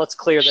let's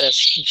clear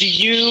this. Do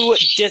you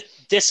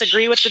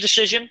disagree with the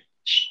decision?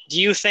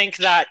 Do you think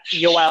that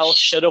Yoel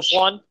should have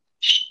won?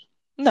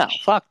 No,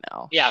 fuck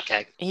no. Yeah,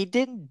 okay. He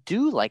didn't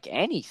do like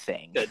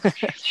anything. Good.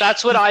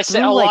 That's what I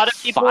said. A lot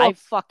of people 5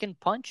 fucking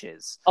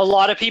punches. A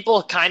lot of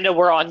people kind of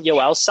were on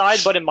Yoel's side,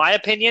 but in my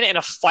opinion, in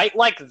a fight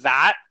like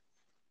that,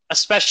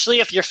 especially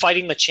if you're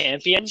fighting the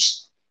champion,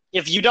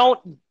 if you don't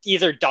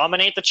either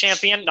dominate the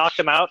champion, knock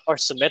them out, or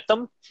submit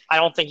them, I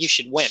don't think you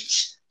should win.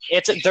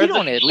 They're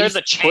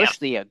the push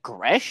the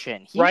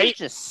aggression. He was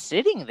just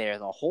sitting there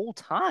the whole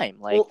time.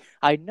 Like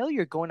I know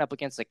you're going up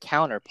against a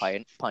counter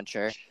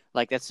puncher.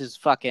 Like that's his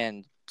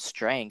fucking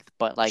strength,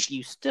 but like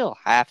you still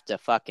have to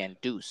fucking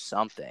do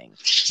something.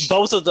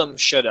 Both of them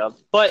should have,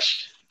 but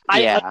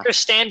I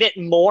understand it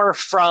more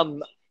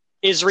from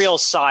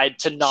Israel's side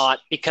to not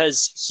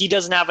because he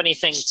doesn't have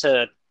anything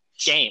to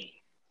gain.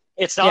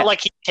 It's not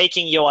like he's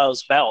taking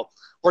Yoel's belt,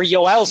 or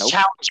Yoel's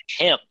challenging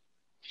him.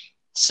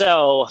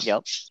 So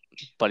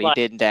but he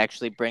didn't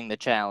actually bring the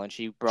challenge.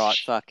 He brought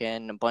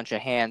fucking a bunch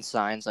of hand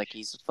signs like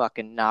he's a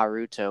fucking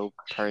Naruto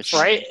person.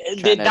 Right?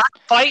 Did that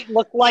fight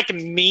look like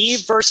me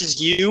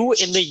versus you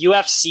in the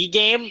UFC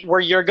game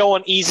where you're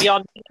going easy on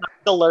me and I'm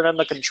still learning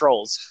the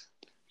controls?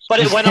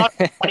 But it went on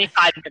for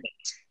 25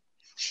 minutes.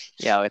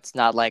 Yo, it's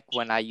not like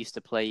when I used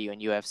to play you in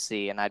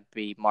UFC and I'd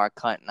be Mark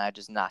Hunt and I'd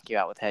just knock you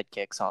out with head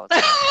kicks all the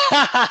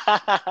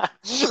time.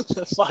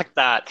 Fuck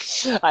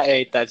that. I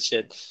hate that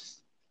shit.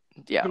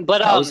 Yeah,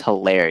 but that was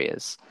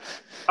hilarious.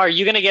 Are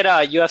you gonna get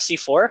a UFC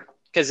 4?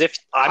 Because if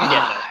I'm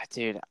getting it,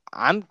 dude,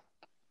 I'm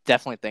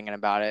definitely thinking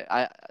about it.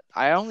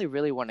 I only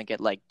really want to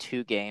get like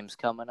 2 games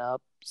coming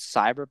up.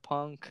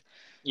 Cyberpunk.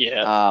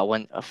 Yeah.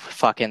 When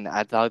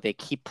I thought they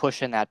keep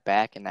pushing that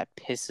back, and that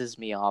pisses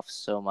me off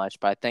so much.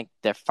 But I think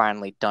they're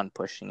finally done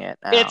pushing it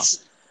now.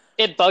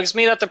 It bugs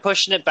me that they're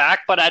pushing it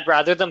back, but I'd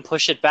rather them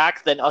push it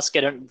back than us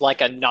get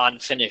like a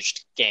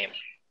non-finished game.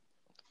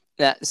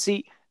 Yeah.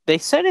 See. They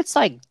said it's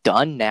like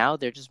done now.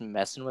 They're just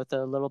messing with it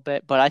a little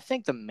bit. But I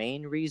think the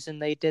main reason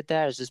they did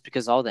that is just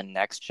because all the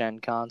next gen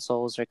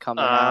consoles are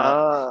coming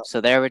out.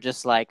 So they were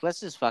just like, let's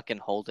just fucking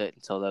hold it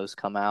until those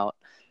come out,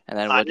 and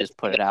then we'll just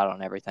put it out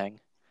on everything.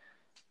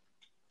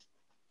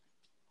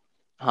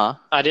 Huh?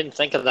 I didn't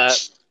think of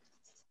that.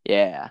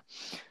 Yeah.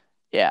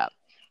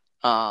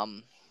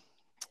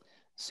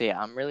 So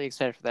yeah, I'm really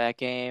excited for that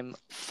game.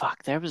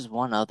 Fuck, there was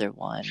one other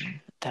one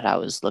that I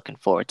was looking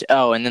forward to.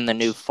 Oh, and then the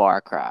new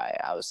Far Cry.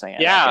 I was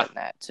thinking about getting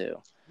that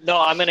too.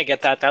 No, I'm gonna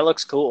get that. That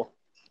looks cool.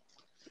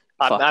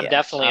 I'm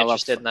definitely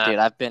interested in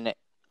that. Dude,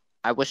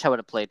 I wish I would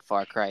have played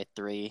Far Cry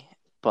 3,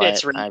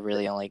 but I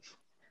really only...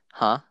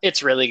 Huh?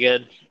 It's really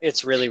good.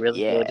 It's really,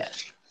 really good.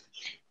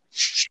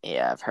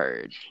 Yeah, I've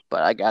heard.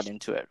 But I got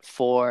into it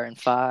 4 and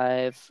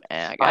 5,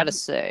 and I gotta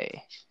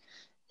say...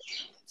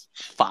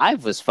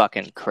 5 was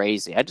fucking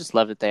crazy. I just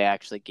love that they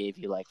actually gave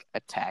you like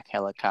attack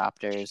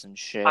helicopters and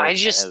shit.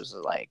 It was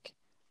like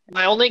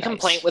my only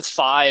complaint with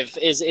 5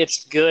 is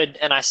it's good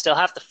and I still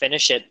have to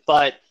finish it,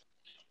 but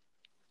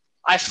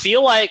I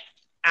feel like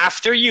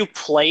after you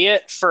play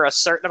it for a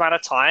certain amount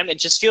of time, it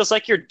just feels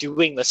like you're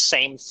doing the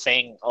same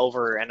thing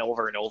over and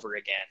over and over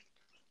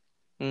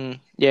again.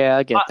 Yeah,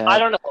 I get that. I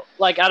don't know.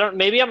 Like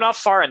maybe I'm not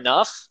far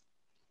enough.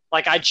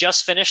 Like I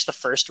just finished the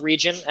first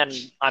region and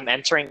I'm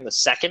entering the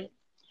second,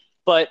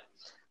 but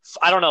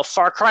I don't know.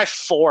 Far Cry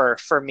 4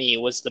 for me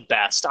was the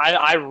best.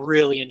 I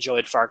really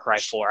enjoyed Far Cry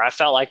 4. I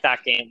felt like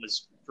that game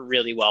was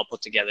really well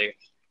put together.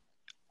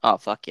 Oh,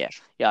 fuck yeah.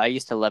 Yeah, I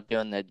used to love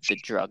doing the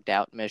drugged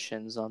out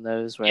missions on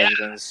those where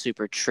everything's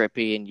super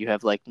trippy and you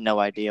have like no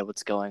idea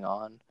what's going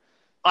on.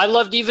 I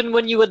loved even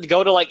when you would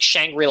go to like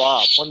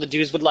Shangri-La when the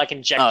dudes would like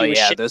inject you with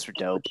shit. Those were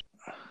dope.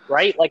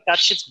 Right? Like that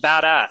shit's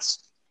badass.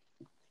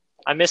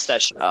 I miss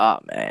that shit. Oh,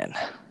 man.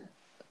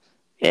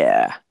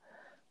 Yeah.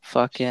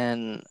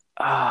 Fucking...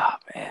 Oh,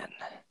 man.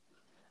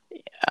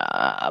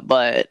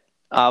 But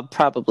I'll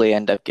probably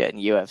end up getting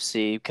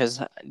UFC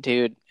because,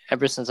 dude,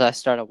 ever since I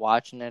started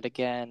watching it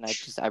again,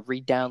 I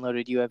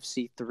re-downloaded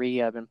UFC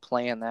 3. I've been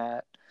playing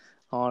that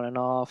on and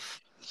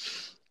off.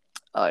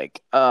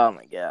 Like, oh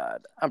my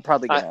god. I'm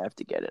probably going to have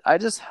to get it. I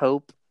just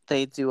hope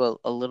they do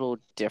a little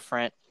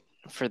different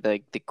for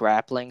the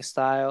grappling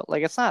style.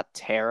 Like, it's not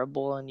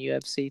terrible in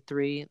UFC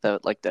 3,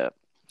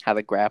 how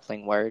the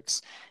grappling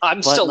works.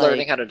 I'm still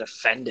learning how to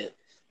defend it.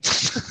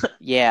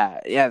 yeah,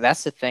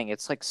 that's the thing.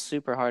 It's like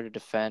super hard to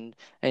defend.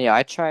 And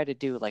I try to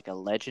do like a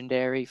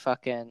legendary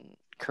fucking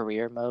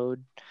career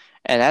mode,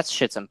 and that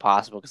shit's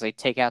impossible because they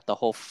take out the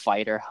whole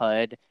fighter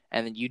HUD,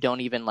 and then you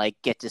don't even like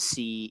get to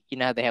see. You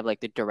know how they have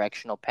like the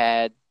directional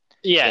pad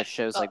that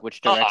shows like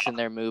which direction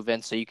they're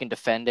moving, so you can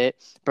defend it.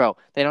 Bro,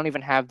 they don't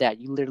even have that.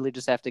 You literally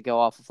just have to go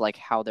off of like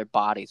how their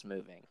body's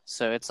moving.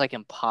 So it's like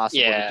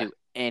impossible to do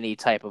any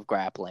type of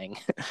grappling.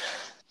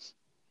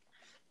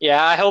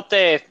 Yeah, I hope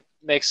they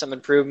make some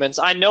improvements.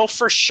 I know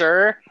for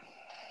sure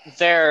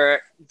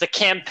the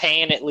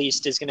campaign at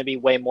least is going to be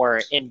way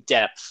more in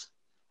depth.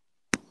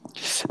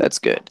 That's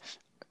good.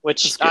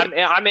 Which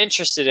I'm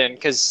interested in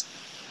because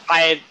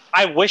I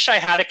wish I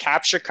had a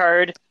capture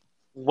card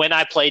when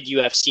I played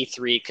UFC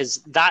 3 because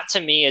that to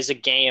me is a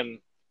game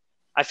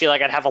I feel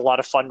like I'd have a lot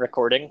of fun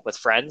recording with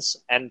friends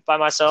and by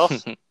myself.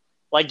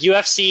 Like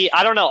UFC,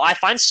 I don't know. I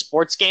find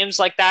sports games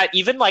like that,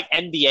 even like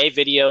NBA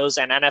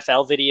videos and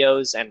NFL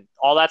videos and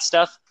all that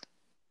stuff,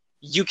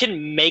 you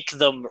can make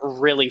them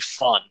really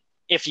fun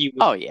if you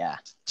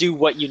do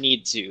what you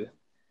need to.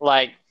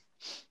 Like,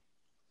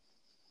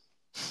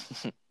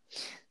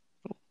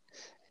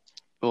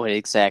 what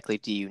exactly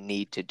do you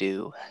need to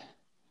do?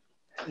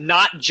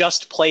 Not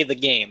just play the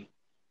game.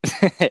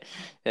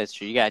 That's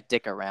true. You gotta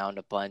dick around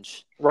a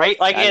bunch, right?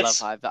 Like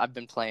I've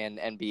been playing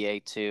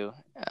NBA too.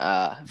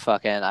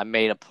 I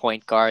made a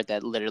point guard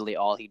that literally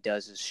all he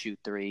does is shoot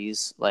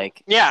threes.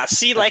 Like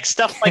see, like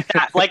stuff like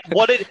that. Like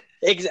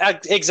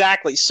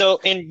exactly.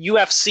 So in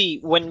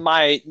UFC, when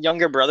my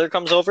younger brother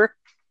comes over,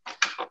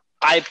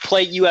 I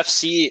play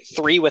UFC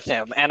 3 with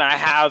him, and I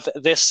have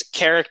this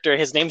character.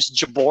 His name's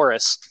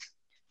Jaboris,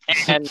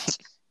 and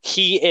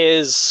he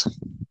is.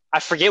 I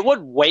forget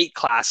what weight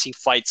class he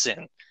fights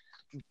in,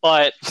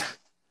 but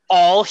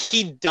all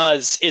he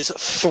does is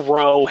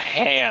throw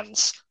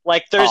hands.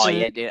 Like there's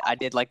dude. I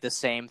did like the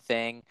same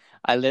thing.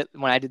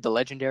 When I did the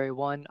legendary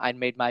one, I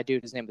made my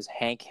dude. His name was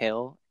Hank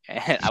Hill,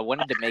 and I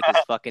wanted to make his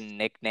fucking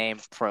nickname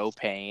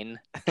Propane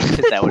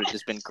because that would have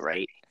just been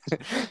great.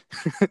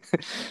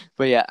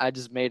 But yeah, I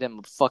just made him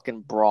a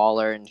fucking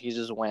brawler, and he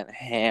just went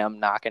ham,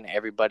 knocking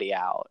everybody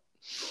out.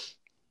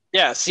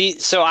 Yeah, see,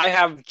 so I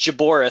have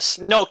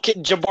Jaboris. No,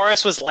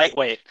 Jaboris was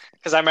lightweight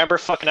because I remember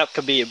fucking up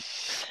Khabib.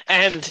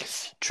 And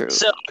true.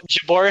 So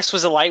Jaboris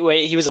was a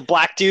lightweight. He was a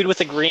black dude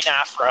with a green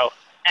afro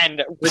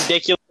and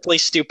ridiculously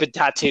stupid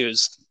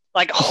tattoos.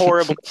 Like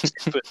horribly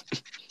stupid.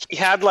 He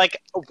had like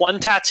one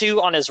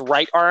tattoo on his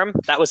right arm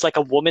that was like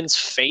a woman's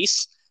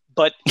face,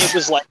 but it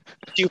was like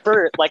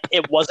super, like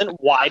it wasn't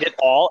wide at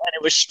all, and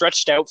it was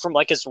stretched out from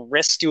like his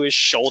wrist to his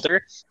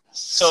shoulder.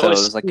 So it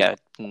was like a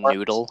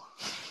noodle.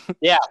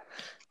 Yeah.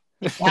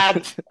 He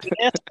had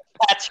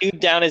tattooed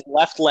down his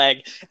left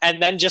leg,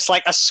 and then just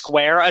like a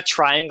square, a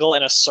triangle,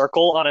 and a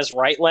circle on his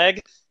right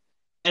leg.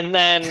 And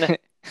then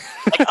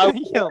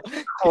Yo,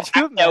 could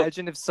you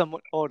imagine if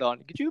someone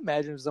Could you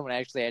imagine if someone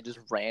actually had just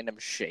random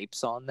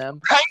shapes on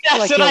them?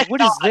 Like, yo, what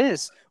is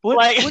this?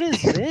 What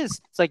is this?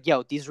 It's like,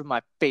 yo, these were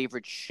my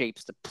favorite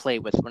shapes to play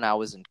with when I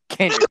was in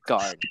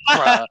kindergarten,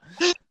 bruh.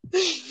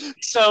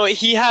 So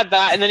he had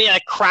that, and then he had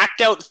a cracked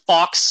out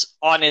fox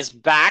on his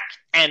back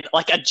and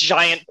like a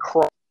giant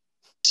cross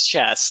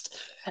chest.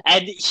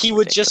 And he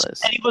would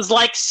and he was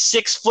like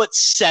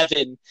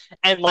 6'7"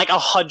 and like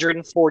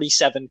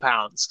 147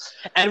 pounds,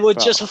 and would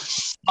just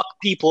fuck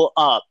people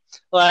up.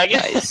 Like,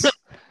 nice.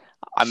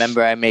 I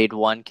remember I made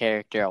one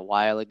character a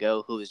while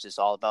ago who was just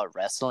all about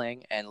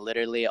wrestling, and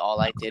literally all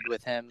I did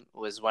with him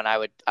was when I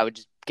would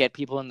just get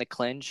people in the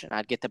clinch, and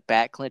I'd get the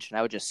back clinch, and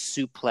I would just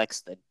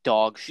suplex the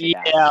dog shit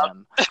out of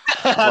them.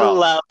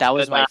 Bro, that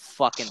was my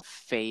fucking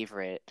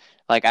favorite.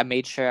 Like, I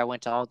made sure I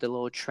went to all the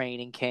little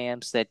training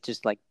camps that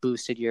just, like,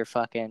 boosted your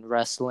fucking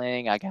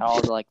wrestling. I got all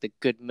the, like, the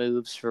good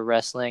moves for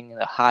wrestling,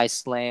 the high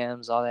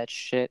slams, all that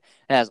shit.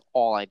 And that's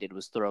all I did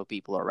was throw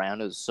people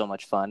around. It was so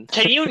much fun.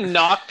 Can you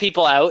knock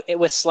people out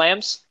with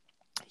slams?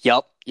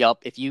 Yup.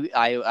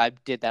 I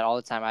did that all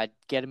the time. I'd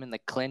get them in the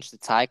clinch, the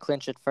tie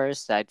clinch at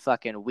first. I'd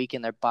fucking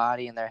weaken their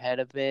body and their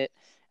head a bit.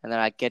 And then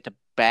I'd get to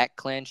back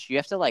clinch. You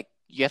have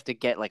to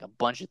get like a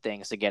bunch of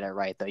things to get it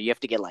right, though. You have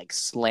to get like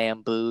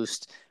slam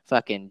boost,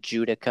 fucking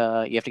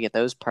Judica. You have to get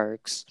those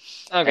perks.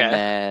 Okay.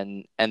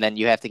 And then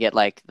you have to get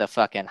like the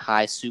fucking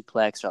high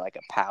suplex or like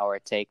a power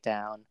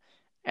takedown.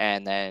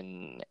 And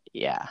then,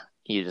 yeah,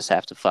 you just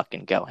have to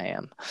fucking go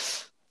ham.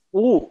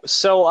 Ooh,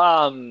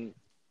 so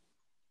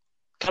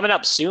coming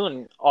up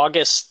soon,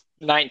 August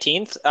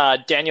 19th,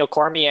 Daniel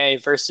Cormier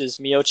versus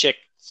Miocic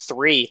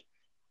 3.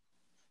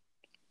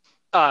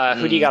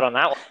 Who do you got on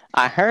that one?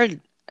 I heard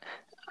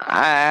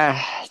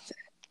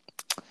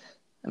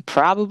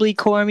probably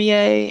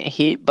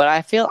Cormier. But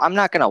I feel I'm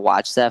not gonna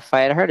watch that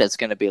fight. I heard it's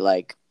gonna be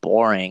like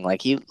boring.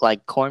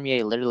 Like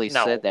Cormier literally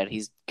said that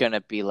he's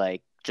gonna be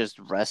like just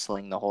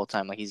wrestling the whole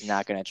time. Like he's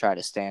not gonna try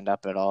to stand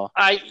up at all.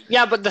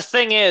 Yeah, but the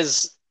thing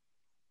is,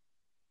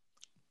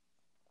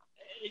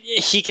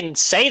 he can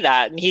say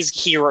that, and he's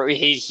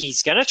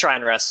gonna try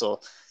and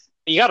wrestle.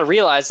 You got to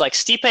realize, like,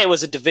 Stipe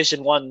was a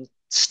Division I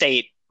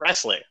state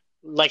wrestler.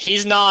 Like,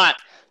 he's not.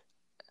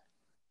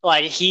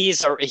 Like,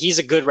 he's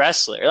a good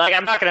wrestler. Like,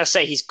 I'm not gonna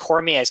say he's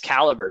Cormier's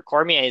caliber.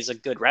 Cormier is a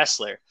good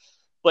wrestler,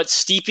 but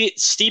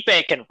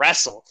Stipe can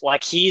wrestle.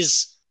 Like,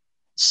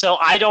 so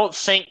I don't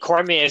think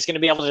Cormier is going to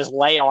be able to just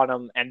lay on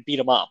him and beat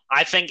him up.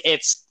 I think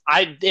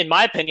in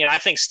my opinion, I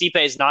think Stipe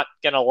is not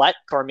going to let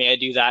Cormier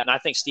do that, and I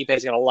think Stipe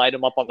is going to light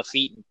him up on the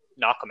feet and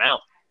knock him out.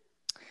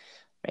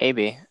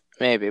 Maybe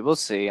we'll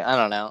see. I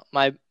don't know.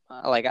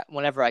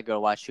 Whenever I go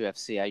watch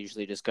UFC, I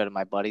usually just go to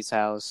my buddy's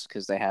house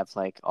because they have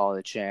like all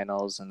the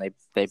channels, and they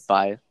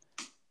buy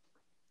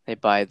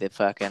the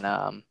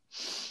fucking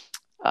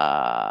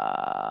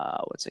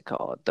what's it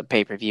called? The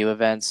pay-per-view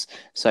events.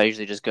 So I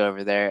usually just go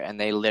over there, and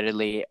they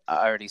literally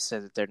already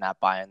said that they're not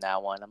buying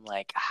that one. I'm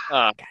like,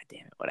 god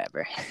damn it,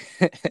 whatever.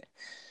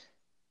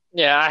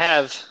 Yeah, I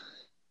have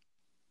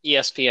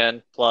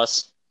ESPN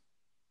Plus.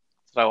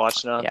 If I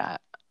watch it on. Yeah,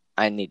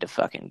 I need to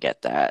fucking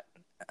get that.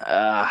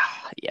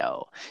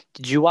 Yo,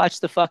 did you watch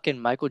the fucking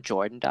Michael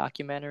Jordan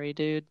documentary,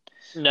 dude?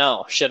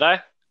 No, should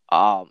I?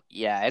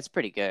 Yeah, it's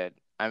pretty good.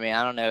 I mean,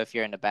 I don't know if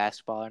you're into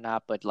basketball or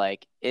not, but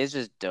like, it's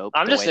just dope.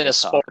 I'm just into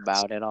sports. Talk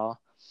about it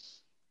all.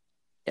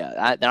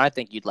 Yeah, I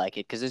think you'd like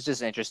it because it's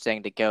just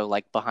interesting to go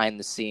like behind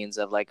the scenes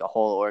of like a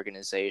whole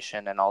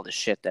organization and all the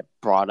shit that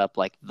brought up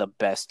like the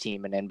best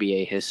team in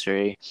NBA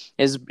history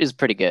is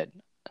pretty good.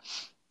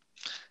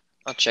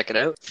 I'll check it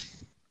out.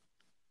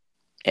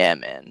 Yeah,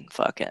 man,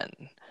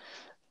 fucking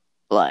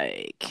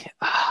like,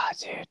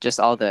 dude,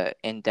 just all the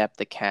in-depth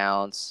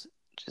accounts,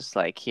 just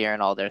like hearing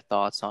all their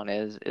thoughts on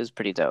it is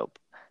pretty dope.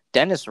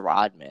 Dennis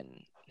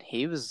Rodman,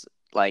 he was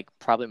like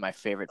probably my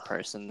favorite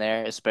person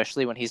there,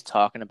 especially when he's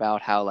talking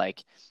about how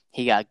like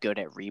he got good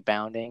at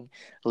rebounding.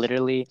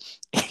 Literally,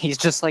 he's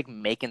just like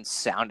making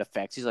sound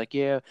effects. He's like,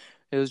 yeah,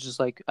 it was just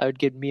like I would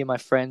get me and my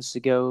friends to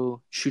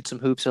go shoot some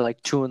hoops at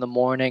like 2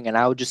 a.m, and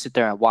I would just sit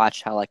there and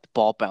watch how like the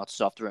ball bounces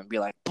off the rim and be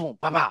like, boom,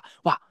 ba ba,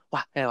 wah,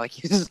 wah, and like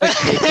he's just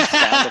like making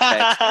sound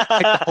effects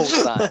like the whole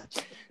time.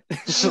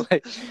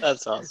 Like,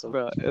 that's awesome,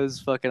 bro. It was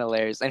fucking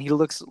hilarious, and he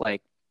looks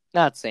like.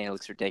 Not saying it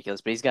looks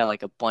ridiculous, but he's got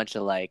like a bunch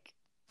of like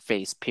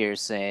face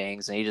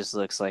piercings, and he just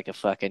looks like a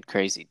fucking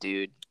crazy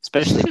dude.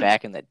 Especially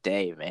back in the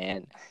day,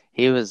 man.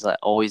 He was like,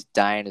 always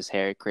dyeing his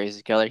hair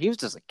crazy color. He was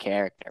just a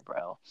character,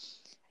 bro.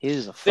 He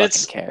was a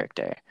fucking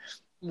character.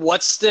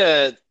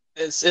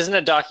 This isn't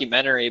a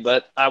documentary,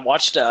 but I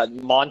watched a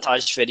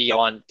montage video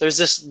on. There's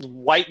this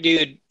white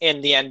dude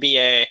in the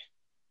NBA,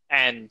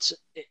 and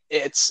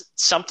it's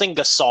something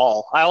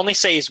Gasol. I only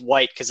say he's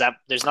white because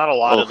there's not a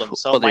lot of them,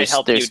 so it might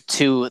help There's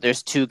two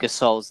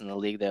Gasols in the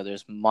league there.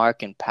 There's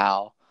Mark and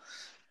Powell.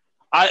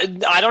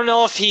 I don't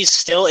know if he's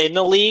still in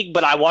the league,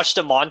 but I watched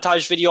a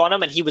montage video on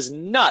him, and he was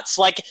nuts.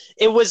 Like,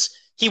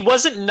 he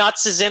wasn't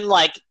nuts as in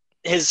like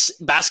his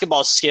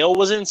basketball skill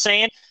was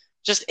insane.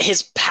 Just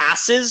his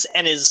passes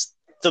and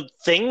the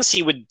things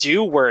he would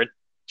do were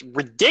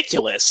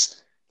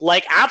ridiculous.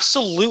 Like,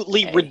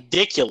 absolutely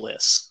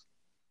ridiculous.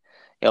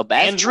 Yo,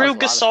 Andrew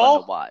Gasol, a lot of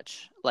fun to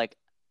watch. Like,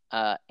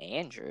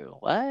 Andrew,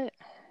 what?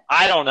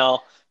 I don't know.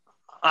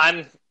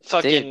 I'm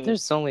fucking. Dude,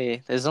 there's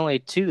only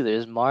two.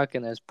 There's Mark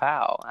and there's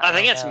Powell. I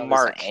think it's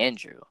Mark. It's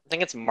Andrew. I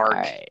think it's Mark.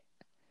 All right.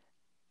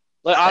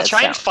 Look, I'll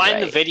try and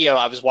find the video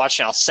I was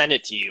watching. I'll send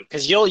it to you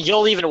because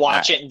you'll even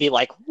watch it and be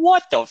like,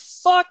 "What the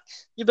fuck?"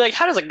 You'll be like,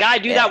 "How does a guy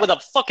do that with a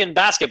fucking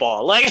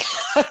basketball?" Like,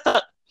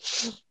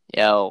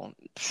 yo,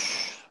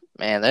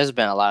 man, there's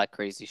been a lot of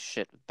crazy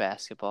shit with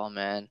basketball,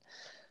 man.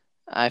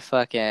 Oh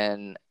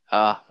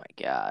my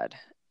god.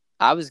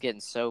 I was getting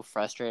so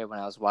frustrated when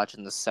I was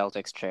watching the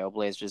Celtics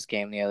Trailblazers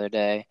game the other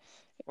day.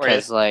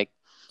 Because,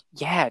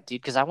 yeah,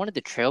 dude, because I wanted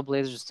the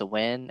Trailblazers to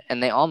win,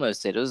 and they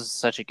almost did. It was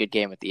such a good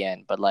game at the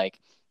end. But, like,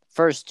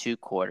 first 2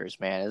 quarters,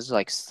 man, it was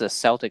like the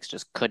Celtics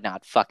just could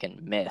not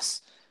fucking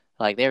miss.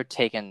 Like, they were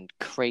taking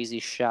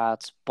crazy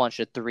shots, bunch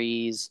of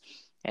threes,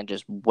 and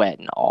just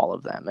wetting all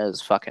of them. It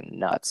was fucking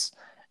nuts.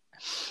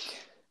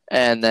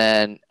 And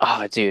then,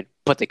 oh, dude,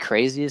 but the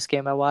craziest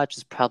game I watched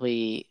is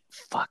probably,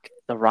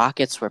 the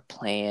Rockets were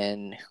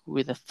playing. Who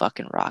were the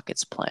fucking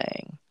Rockets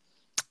playing?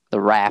 The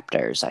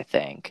Raptors, I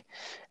think.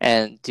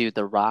 And, dude,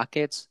 the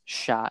Rockets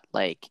shot,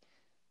 like,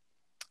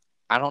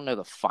 I don't know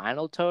the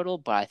final total,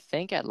 but I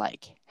think at,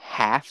 like,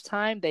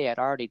 halftime, they had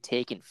already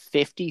taken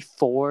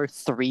 54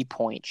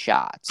 3-point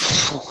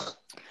shots.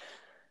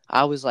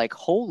 I was like,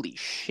 holy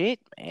shit,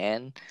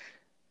 man.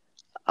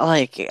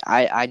 Like,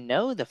 I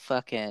know the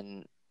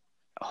fucking...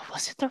 Oh,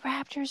 was it the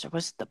Raptors or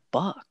was it the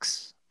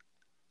Bucks?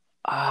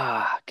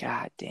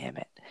 God damn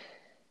it.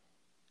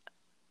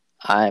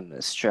 I'm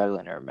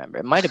struggling to remember.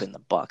 It might have been the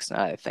Bucks now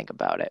that I think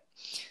about it.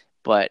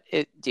 But,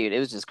 it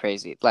was just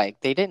crazy.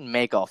 Like, they didn't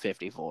make all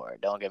 54.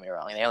 Don't get me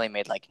wrong. They only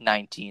made, like,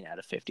 19 out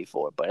of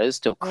 54. But it was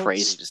still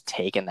crazy just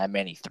taking that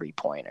many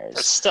 3-pointers.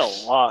 It's still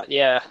a lot,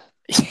 yeah.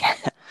 Yeah.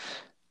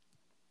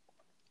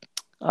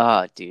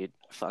 Oh, dude.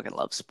 I fucking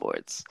love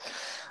sports.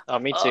 Oh,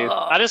 me too.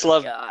 I just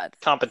love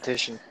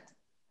competition.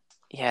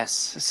 Yes,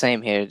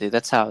 same here, dude.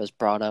 That's how I was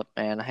brought up,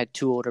 man. I had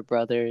 2 older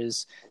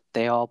brothers.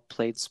 They all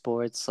played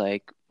sports.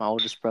 Like, my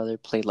oldest brother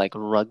played, like,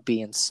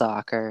 rugby and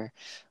soccer.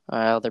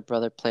 My other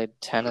brother played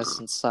tennis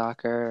and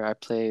soccer. I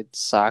played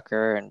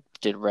soccer and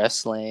did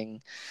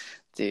wrestling.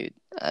 Dude,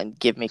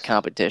 give me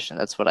competition.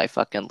 That's what I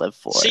fucking live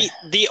for. See,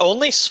 the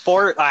only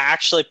sport I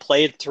actually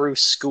played through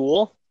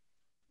school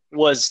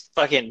was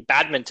fucking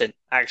badminton,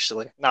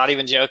 actually. Not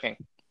even joking.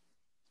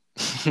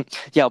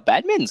 Yo,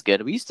 badminton's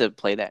good. We used to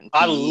play that in PE,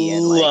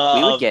 and like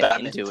we would get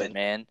into it,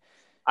 man.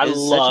 I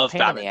love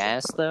such a pain in the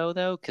ass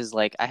though, because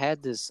like I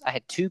had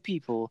 2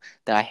 people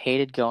that I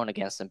hated going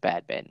against in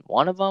badminton.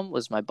 One of them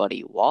was my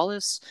buddy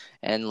Wallace,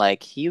 and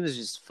like he was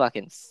just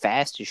fucking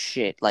fast as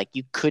shit. Like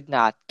you could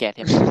not get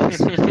him to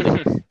listen. He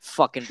would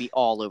fucking be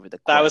all over the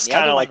court. That was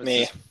kind of like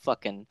me.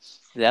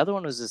 The other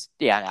one was this.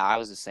 Yeah, no, I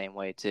was the same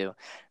way too.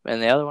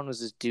 And the other one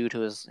was this dude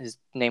his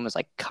name was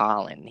like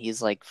Colin.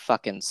 He's like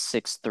fucking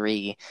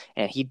 6'3",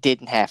 and he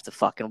didn't have to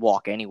fucking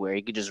walk anywhere.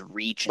 He could just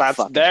reach and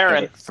fucking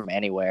hit it from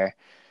anywhere.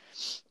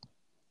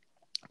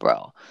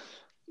 Bro.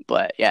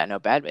 But yeah, no,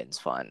 badminton's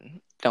fun.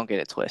 Don't get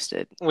it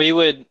twisted. We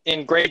would,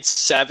 in grade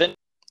 7,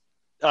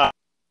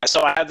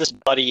 so I had this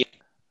buddy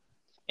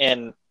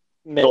in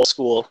middle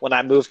school when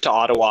I moved to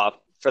Ottawa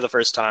for the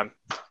first time.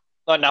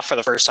 Well, not for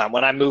the first time.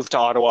 When I moved to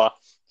Ottawa,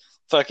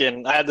 I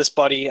had this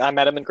buddy. I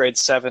met him in grade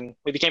 7.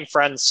 We became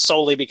friends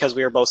solely because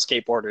we were both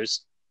skateboarders.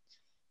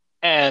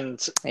 And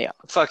his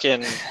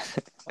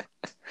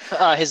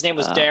name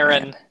was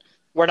Darren. Man.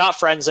 We're not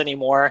friends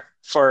anymore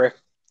for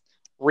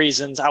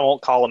reasons. I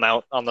won't call him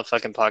out on the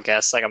fucking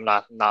podcast. Like I'm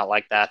not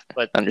like that,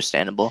 but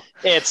understandable.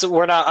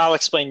 I'll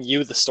explain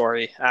you the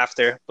story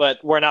after,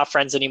 but we're not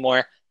friends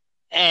anymore.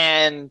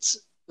 And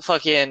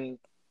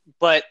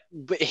but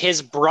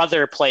his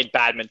brother played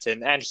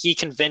badminton, and he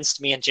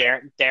convinced me and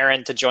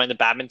Darren to join the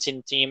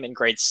badminton team in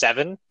grade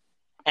 7.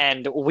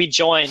 And we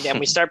joined, and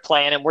we started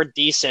playing, and we're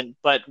decent,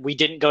 but we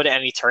didn't go to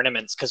any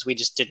tournaments because we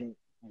just didn't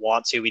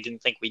want to. We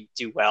didn't think we'd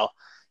do well.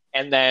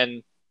 And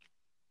then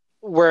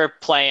we're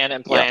playing,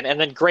 and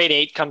then grade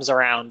 8 comes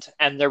around,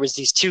 and there was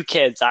these 2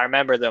 kids. I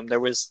remember them. There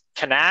was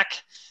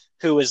Kanak,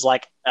 who was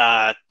like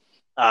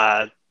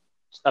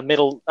a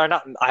middle, or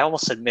not, I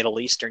almost said Middle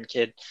Eastern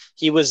kid.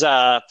 He was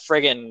a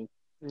friggin'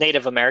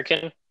 Native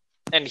American,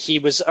 and he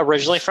was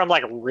originally from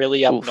like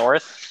really up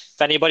north.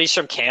 If anybody's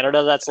from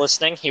Canada that's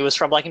listening, he was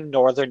from like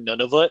northern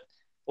Nunavut,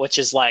 which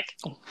is like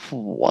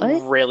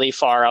really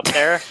far up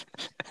there.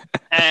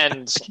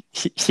 And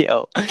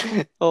yo,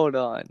 hold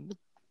on,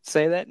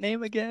 say that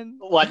name again.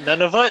 What,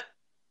 Nunavut?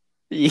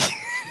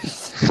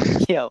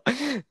 Yo,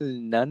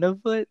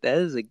 Nunavut? That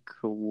is a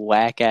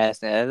whack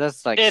ass name.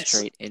 That's like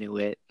straight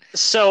Inuit.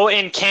 So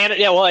in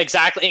Canada, well,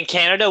 exactly. In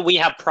Canada, we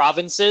have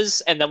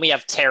provinces and then we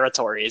have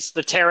territories.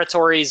 The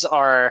territories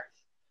are,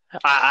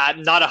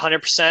 I'm not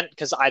 100%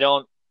 because I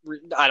don't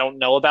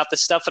know about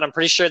this stuff, but I'm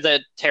pretty sure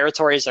that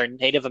territories are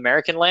Native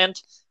American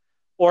land.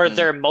 or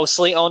they're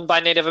mostly owned by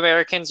Native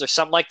Americans or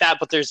something like that.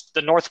 But there's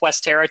the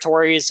Northwest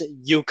Territories,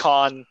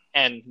 Yukon,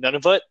 and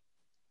Nunavut.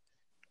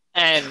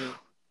 And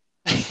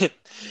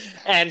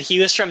and he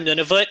was from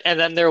Nunavut. And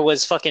then there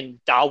was fucking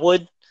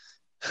Dawood,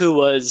 who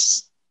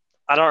was,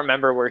 I don't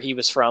remember where he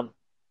was from.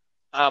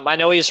 I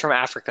know he was from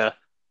Africa,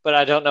 but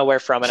I don't know where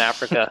from in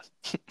Africa.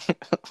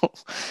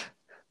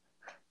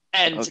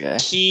 And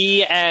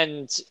he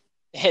and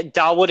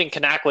Dawood and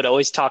Kanak would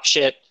always talk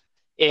shit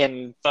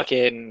in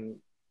fucking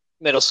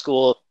middle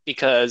school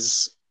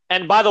because,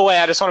 and by the way,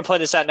 I just want to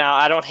point this out now.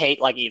 I don't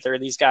hate like either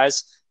of these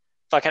guys.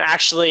 Fucking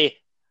actually,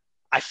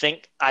 I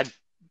think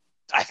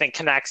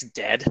Kanak's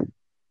dead.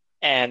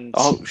 And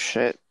oh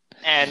shit.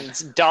 And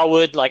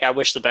Dawood, like, I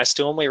wish the best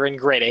to him. We were in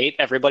grade 8.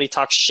 Everybody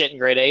talks shit in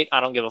grade 8. I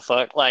don't give a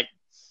fuck. Like,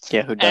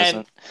 yeah, who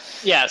doesn't?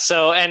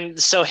 So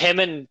him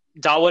and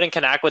Dawood and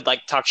Kanak would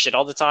like talk shit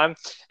all the time.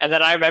 And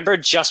then I remember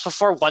just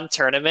before one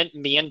tournament,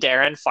 me and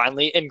Darren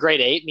finally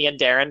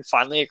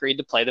agreed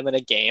to play them in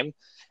a game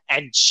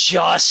and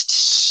just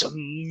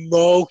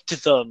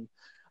smoked them.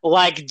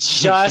 Like,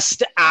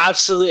 just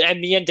absolutely.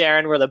 And me and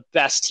Darren were the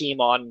best team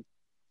on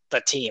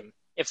the team,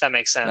 if that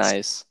makes sense.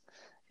 Nice.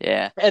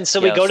 Yeah. And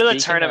so we go to the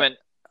tournament.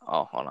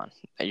 Oh, hold on.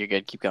 You're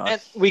good. Keep going.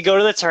 And we go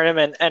to the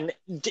tournament, and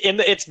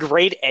it's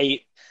grade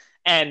 8,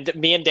 and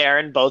me and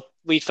Darren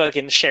we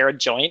fucking share a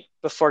joint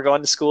before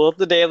going to school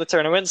the day of the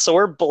tournament. So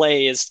we're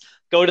blazed,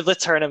 go to the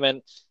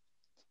tournament,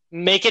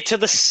 make it to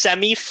the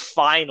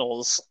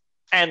semifinals,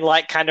 and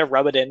like kind of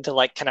rub it into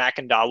like Kanak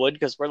and Dawood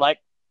because we're like,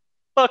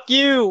 fuck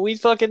you, we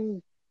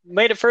fucking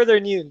made it further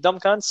than you, dumb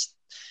cunts.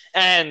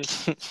 And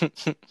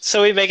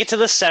so we make it to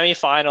the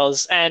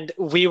semifinals, and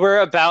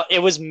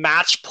it was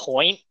match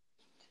point.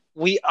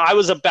 I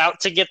was about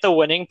to get the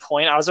winning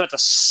point. I was about to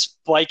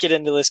spike it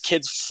into this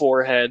kid's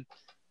forehead,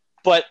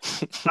 but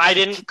I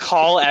didn't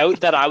call out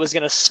that I was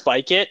going to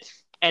spike it,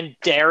 and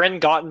Darren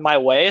got in my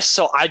way,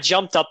 so I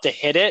jumped up to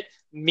hit it.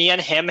 Me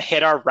and him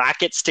hit our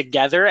rackets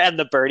together, and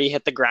the birdie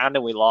hit the ground,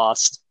 and we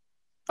lost.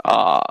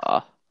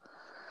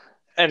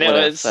 And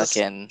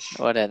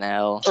what an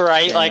L.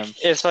 Right, damn.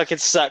 Like, it fucking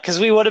sucked. Because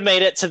we would have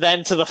made it to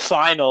the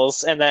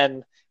finals, and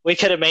then we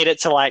could have made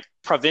it to, like,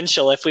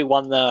 provincial if we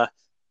won the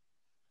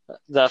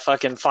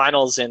fucking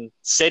finals in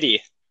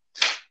city.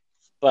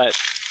 But,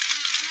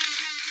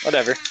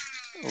 whatever.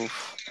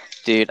 Oof.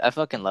 Dude, I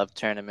fucking love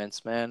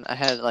tournaments, man. I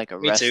had, like,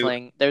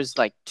 there's,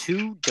 like,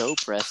 2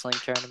 dope wrestling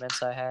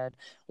tournaments I had.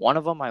 One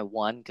of them I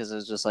won because it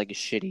was just, like, a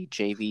shitty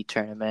JV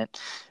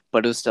tournament.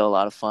 But it was still a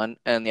lot of fun.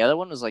 And the other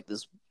one was, like,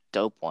 this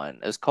dope one.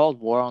 It was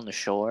called War on the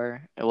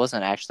Shore. It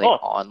wasn't actually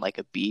on like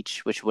a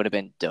beach, which would have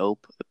been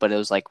dope, but it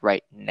was like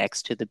right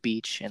next to the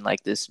beach in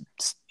like this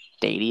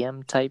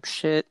stadium type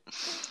shit.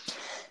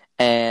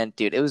 And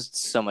dude, it was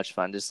so much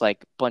fun. Just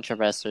like a bunch of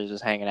wrestlers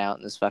just hanging out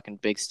in this fucking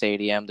big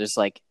stadium. There's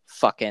like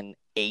fucking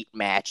 8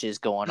 matches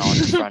going on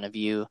in front of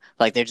you.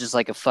 Like they're just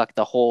like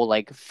the whole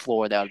like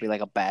floor that would be like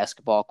a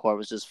basketball court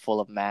was just full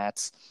of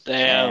mats.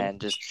 Damn.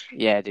 And just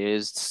dude, it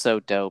was so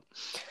dope.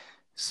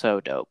 So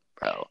dope.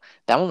 Bro,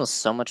 that one was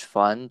so much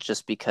fun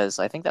just because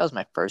I think that was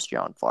my first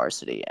year on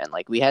varsity, and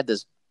like we had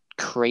this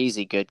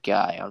crazy good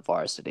guy on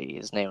varsity.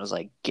 His name was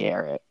like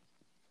Garrett.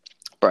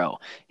 Bro,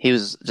 he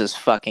was just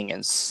fucking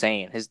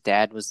insane. His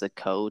dad was the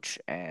coach,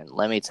 and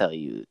let me tell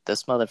you,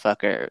 this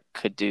motherfucker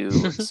could do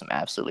some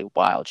absolutely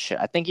wild shit.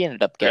 I think he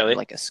ended up getting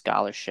like a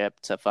scholarship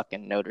to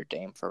fucking Notre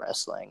Dame for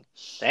wrestling.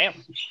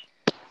 Damn.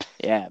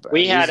 Yeah, bro.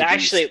 We had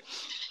actually,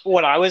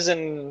 when I was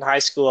in high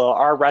school,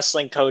 our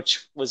wrestling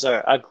coach was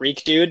a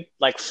Greek dude,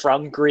 like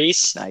from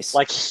Greece. Nice.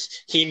 Like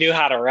he knew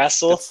how to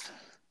wrestle.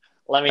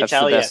 Let me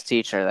tell you. That's the best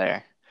teacher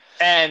there.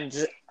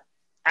 And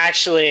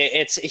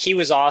actually, he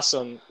was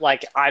awesome.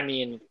 Like, I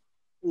mean,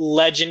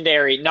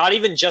 legendary. Not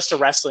even just a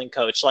wrestling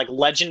coach, like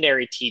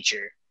legendary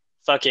teacher.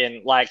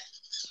 Fucking like,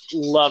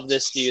 love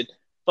this dude.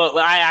 But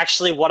what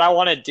I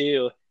want to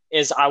do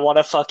is I want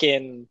to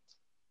fucking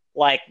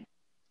like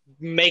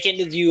make it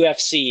into the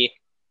UFC.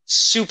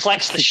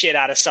 Suplex the shit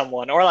out of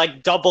someone, or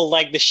like double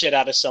leg the shit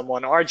out of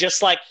someone, or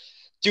just like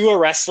do a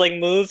wrestling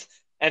move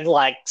and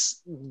like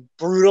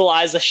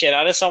brutalize the shit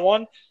out of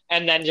someone,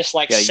 and then just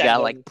like you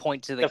gotta like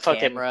point to the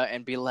camera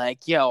and be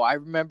like, "Yo, I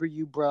remember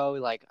you, bro."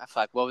 Like,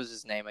 fuck, what was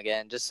his name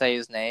again? Just say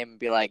his name and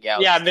be like, "Yo,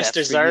 yeah,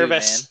 Mr.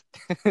 Zervis,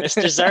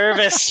 Mr.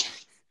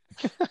 Zervis."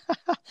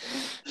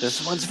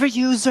 This one's for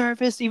you,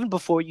 Zervis. Even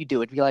before you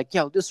do it, be like,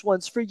 "Yo, this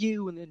one's for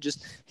you," and then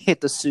just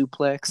hit the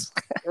suplex.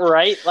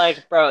 Right?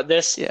 Like, bro,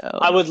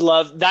 I would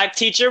love that.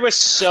 Teacher was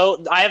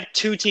so. I have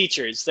 2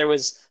 teachers. There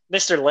was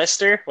Mr.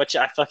 Lister, which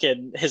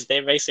his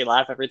name makes me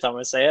laugh every time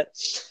I say it,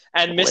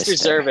 and Mr.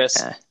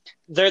 Zervis.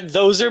 Yeah.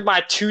 Those are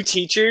my 2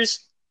 teachers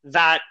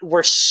that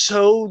were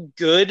so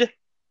good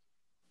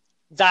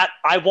that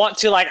I want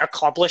to like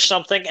accomplish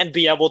something and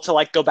be able to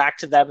like go back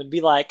to them and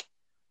be like,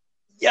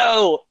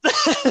 yo,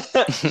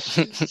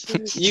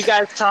 you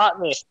guys taught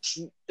me.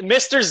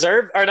 Mr.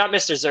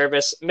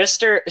 Zervis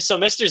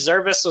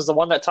was the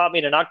one that taught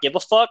me to not give a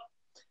fuck.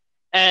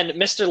 And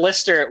Mr.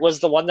 Lister was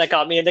the one that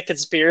got me into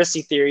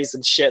conspiracy theories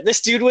and shit.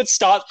 This dude would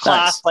stop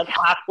class like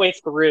halfway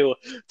through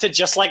to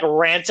just like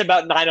rant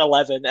about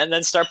 9/11 and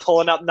then start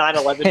pulling up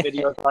 9/11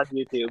 videos on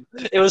YouTube.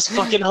 It was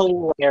fucking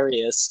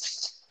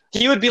hilarious.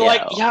 He would be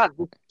like, yeah,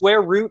 the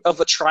square root of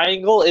a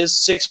triangle is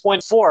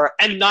 6.4,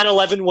 and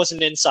 9/11 was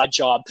an inside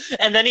job.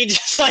 And then he'd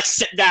just like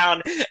sit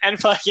down and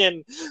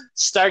fucking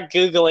start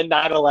Googling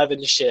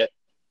 9/11 shit.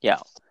 Yeah,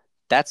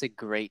 that's a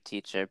great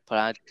teacher, but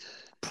I'm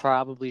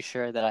probably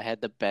sure that I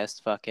had the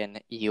best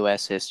fucking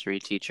U.S. history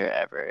teacher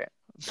ever.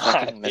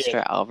 Fucking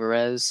Mr.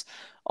 Alvarez.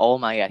 Oh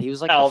my god, he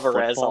was like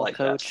Alvarez, the football like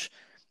coach.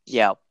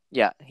 That.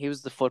 Yeah, he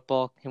was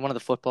one of the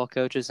football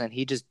coaches, and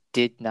he just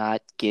did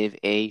not give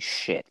a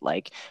shit.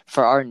 Like,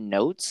 for our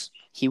notes,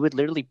 he would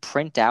literally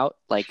print out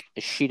like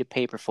a sheet of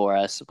paper for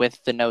us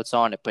with the notes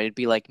on it, but it'd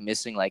be like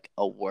missing like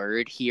a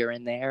word here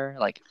and there,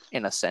 like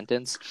in a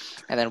sentence.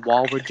 And then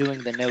while we're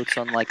doing the notes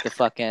on like the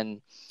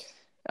fucking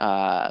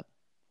on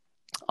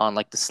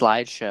like the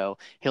slideshow,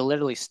 he'll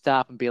literally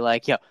stop and be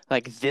like, yo,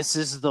 like, this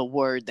is the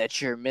word that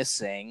you're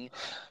missing.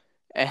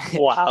 And,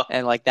 wow.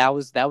 And like that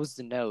was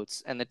the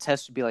notes, and the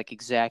test would be like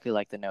exactly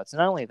like the notes.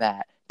 Not only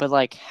that, but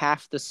like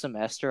half the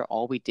semester,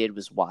 all we did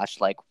was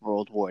watch like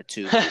World War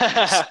II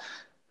movies.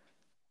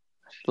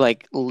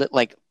 like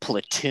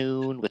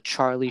Platoon with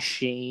Charlie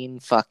Sheen,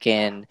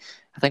 fucking.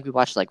 I think we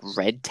watched like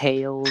Red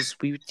Tails.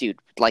 Dude,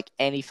 like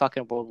any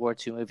fucking World War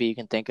II movie you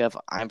can think of,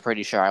 I'm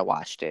pretty sure I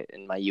watched it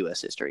in my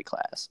U.S. history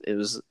class. It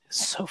was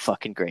so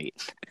fucking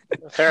great.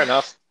 Fair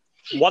enough.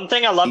 One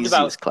thing I loved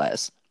about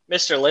class,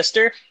 Mr.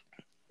 Lister,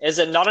 is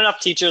that not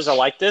enough teachers are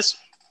like this.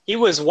 He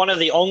was one of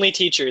the only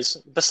teachers,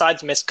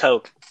 besides Miss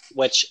Coke,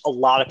 which a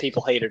lot of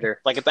people hated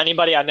her. Like, if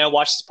anybody I know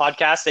watched this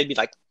podcast, they'd be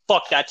like,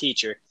 fuck that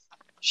teacher.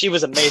 She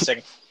was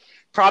amazing.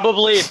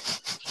 Probably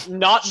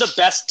not the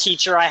best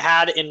teacher I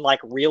had in, like,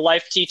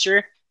 real-life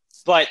teacher,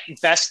 but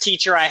best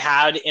teacher I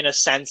had in a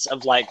sense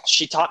of, like,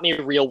 she taught me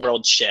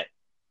real-world shit.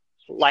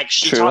 Like,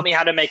 she taught me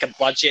how to make a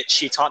budget.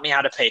 She taught me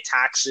how to pay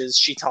taxes.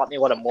 She taught me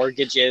what a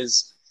mortgage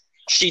is.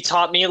 She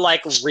taught me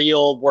like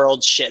real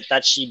world shit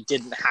that she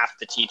didn't have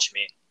to teach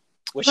me,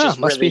 which is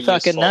must really be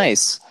fucking useful.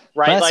 Nice,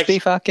 right? Must like, be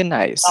fucking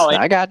nice.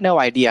 I got no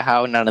idea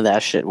how none of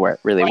that shit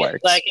really works.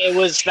 Like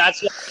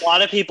that's what a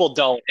lot of people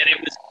don't,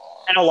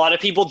 and a lot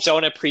of people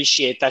don't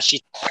appreciate that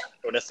she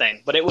sort of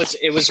thing. But it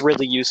was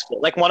really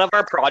useful. Like one of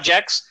our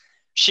projects,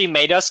 she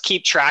made us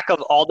keep track of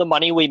all the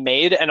money we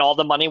made and all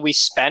the money we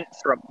spent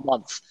for a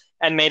month,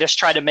 and made us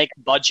try to make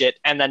a budget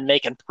and then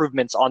make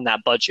improvements on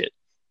that budget.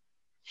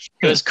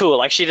 It was cool.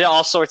 Like, she did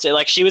all sorts of,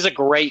 like, she was a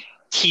great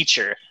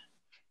teacher.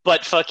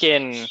 But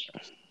fucking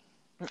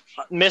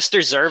Mr.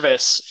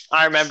 Zervis,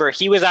 I remember,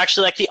 he was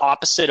actually, like, the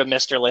opposite of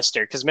Mr.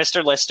 Lister. Because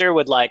Mr. Lister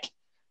would, like,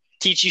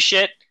 teach you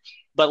shit,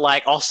 but,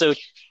 like, also,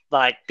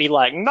 like, be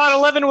like,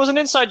 9/11 was an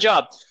inside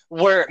job.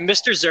 Where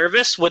Mr.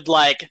 Zervis would,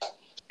 like,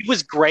 he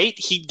was great.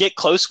 He'd get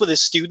close with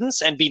his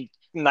students and be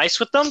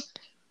nice with them.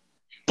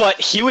 But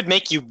he would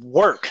make you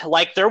work.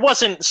 Like, there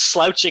wasn't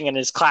slouching in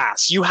his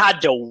class. You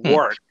had to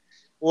work.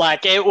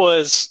 Like, it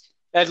was,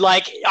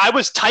 like, I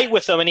was tight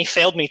with him and he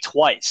failed me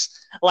twice.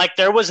 Like,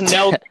 there was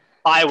no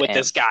eye with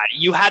this guy.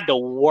 You had to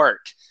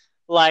work.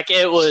 Like,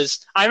 it was,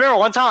 I remember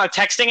one time I'm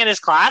texting in his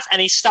class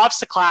and he stops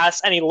the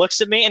class and he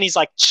looks at me and he's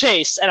like,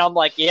 Chase. And I'm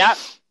like, yeah.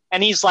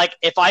 And he's like,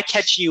 if I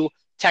catch you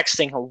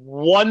texting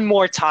one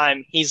more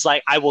time, he's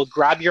like, I will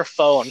grab your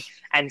phone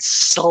and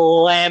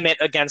slam it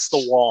against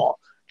the wall.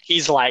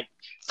 He's like,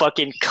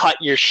 fucking cut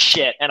your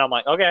shit. And I'm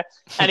like, okay.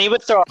 And he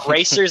would throw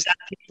erasers at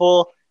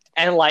people.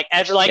 And like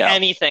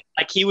anything,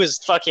 like he was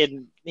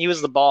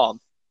the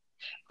bomb.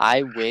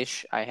 I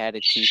wish I had a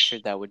teacher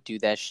that would do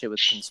that shit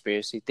with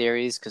conspiracy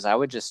theories, because I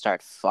would just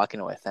start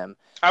fucking with him.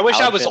 I wish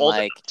I was old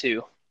enough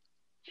too.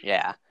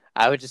 Yeah,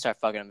 I would just start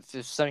fucking him.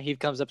 If he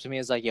comes up to me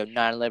and is like, yo,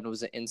 9/11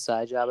 was an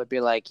inside job, I'd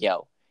be like,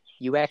 yo,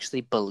 you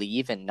actually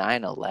believe in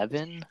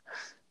 9/11?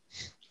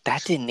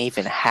 That didn't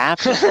even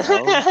happen,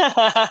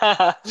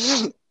 bro.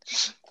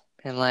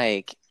 And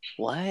like,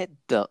 what?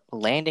 The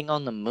landing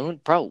on the moon?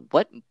 Bro,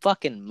 what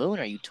fucking moon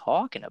are you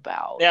talking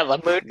about? Yeah,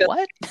 the moon.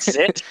 What?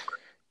 It?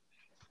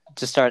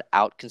 Just start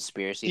out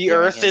conspiracy. The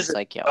Earth is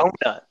like, yo,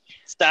 donut.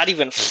 It's not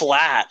even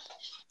flat.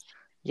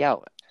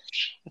 Yo,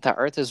 the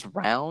Earth is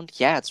round?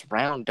 Yeah, it's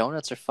round.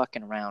 Donuts are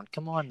fucking round.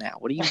 Come on now.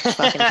 What are you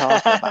fucking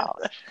talking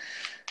about?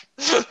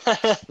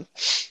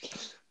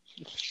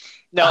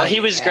 No, he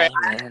was great.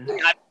 I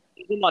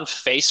put him on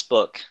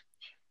Facebook.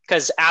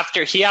 Because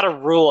after he had a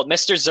rule,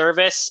 Mr.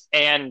 Zervis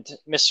and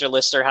Mr.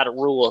 Lister had a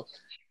rule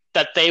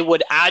that they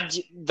would add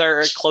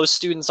their close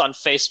students on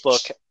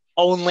Facebook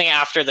only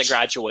after they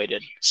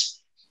graduated.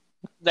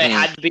 They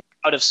had to be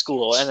out of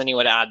school, and then he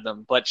would add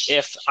them. But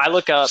if I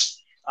look up,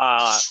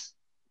 I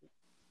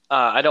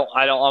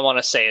want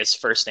to say his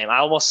first name. I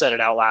almost said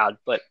it out loud,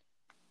 but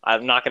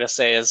I'm not going to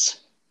say his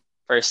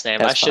first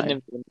name. I shouldn't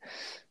have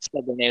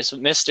said the names.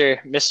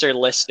 Mr.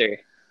 Lister.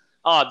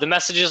 Oh, the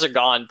messages are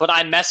gone. But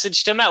I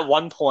messaged him at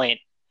one point,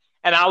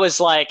 and I was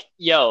like,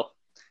 yo,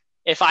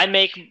 if I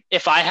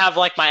have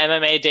like my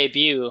MMA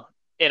debut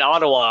in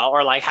Ottawa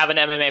or like have an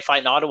MMA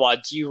fight in Ottawa.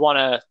 Do you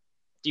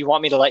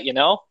want me to let you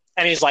know?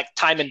 And he's like,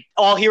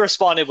 all he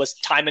responded was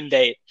time and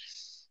date.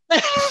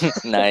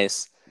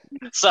 Nice.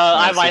 So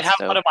I might have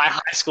one of my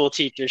high school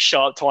teachers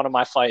show up to one of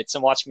my fights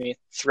and watch me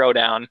throw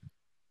down.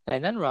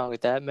 Ain't nothing wrong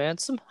with that, man.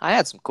 I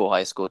had some cool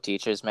high school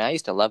teachers, man. I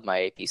used to love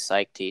my AP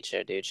Psych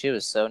teacher, dude. She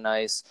was so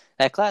nice.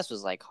 That class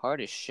was like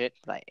hard as shit,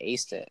 but I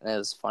aced it. And it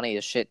was funny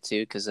as shit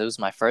too, because it was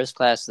my first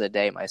class of the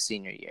day my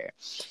senior year.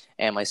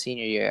 And my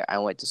senior year, I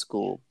went to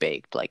school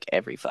baked like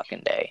every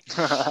fucking day.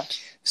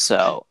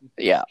 So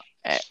yeah.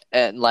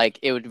 And like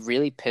it would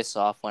really piss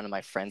off one of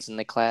my friends in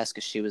the class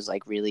because she was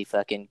like really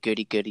fucking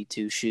goody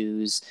two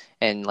shoes,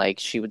 and like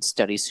she would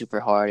study super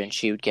hard and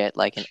she would get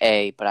like an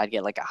A, but I'd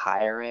get like a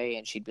higher A,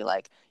 and she'd be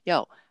like,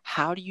 "Yo,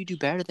 how do you do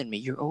better than me?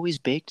 You're always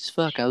baked as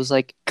fuck." I was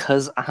like,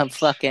 "Cause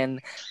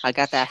I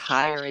got that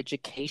higher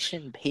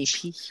education,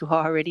 baby. You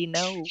already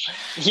know."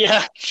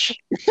 Yeah.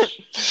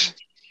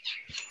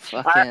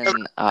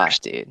 Fucking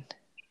dude.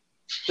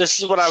 This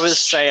is what I was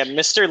saying.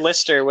 Mr.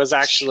 Lister was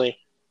actually,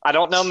 I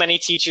don't know many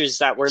teachers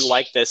that were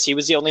like this. He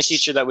was the only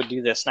teacher that would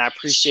do this, and I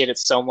appreciate it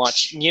so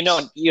much. You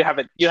know, you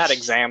had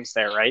exams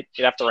there, right?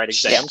 You'd have to write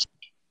exams.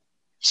 Yeah.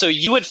 So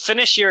you would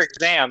finish your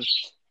exam,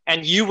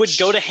 and you would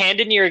go to hand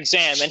in your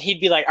exam, and he'd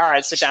be like, "All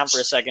right, sit down for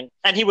a second."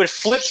 And he would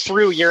flip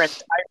through your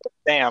entire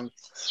exam,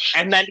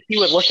 and then he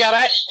would look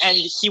at it, and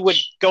he would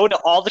go to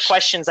all the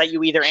questions that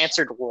you either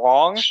answered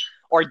wrong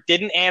or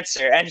didn't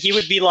answer, and he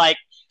would be like,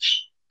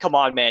 "Come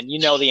on, man, you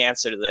know the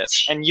answer to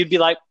this." And you'd be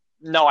like,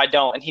 "No, I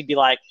don't." And he'd be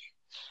like,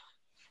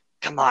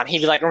 "Come on." He'd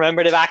be like,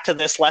 "Remember to back to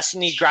this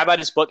lesson." He'd grab out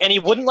his book, and he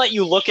wouldn't let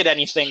you look at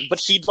anything, but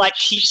he'd like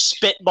keep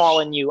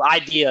spitballing you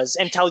ideas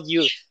until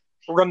you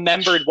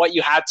remembered what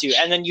you had to.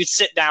 And then you'd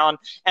sit down,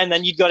 and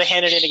then you'd go to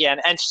hand it in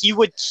again. And he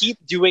would keep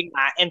doing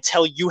that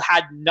until you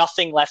had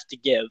nothing left to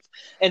give,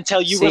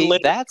 until you were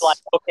literally like,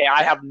 "Okay,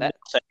 I have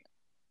nothing."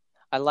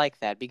 I like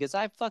that because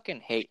I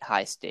fucking hate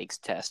high stakes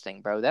testing,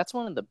 bro. That's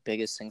one of the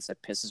biggest things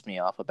that pisses me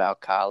off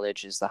about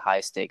college is the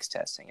high stakes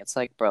testing. It's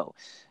like, bro,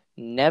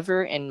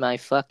 never in my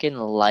fucking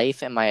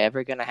life am I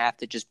ever going to have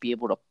to just be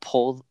able to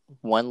pull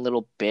one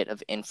little bit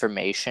of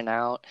information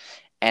out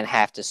and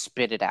have to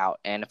spit it out.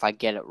 And if I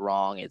get it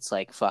wrong, it's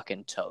like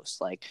fucking toast.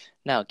 Like,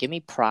 no, give me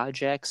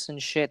projects and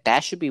shit.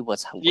 That should be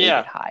what's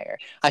weighted higher.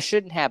 I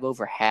shouldn't have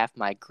over half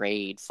my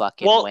grade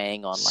fucking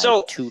weighing on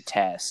like 2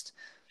 tests.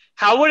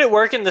 How would it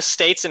work in the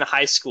States in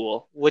high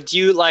school? Would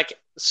you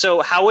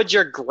how would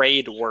your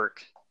grade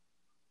work?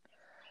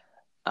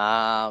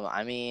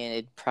 I mean,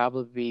 it'd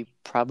probably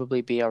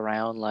be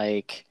around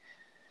like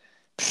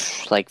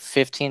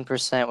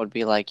 15% would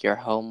be like your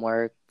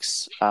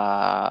homeworks.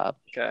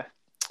 Okay.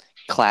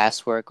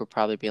 Classwork would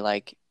probably be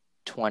like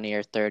 20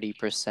 or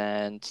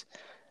 30%.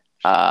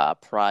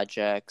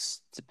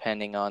 Projects,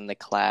 depending on the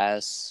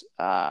class,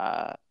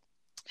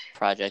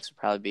 projects would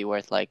probably be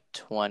worth like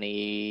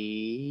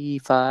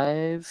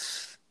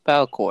 25,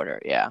 about a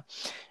quarter, yeah.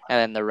 And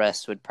then the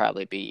rest would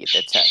probably be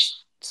the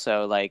test.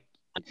 So like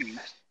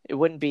it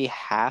wouldn't be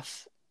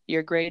half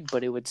your grade,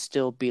 but it would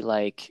still be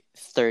like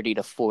 30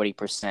 to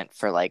 40%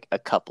 for like a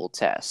couple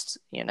tests,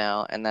 you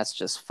know? And that's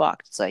just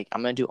fucked. It's like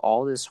I'm gonna do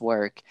all this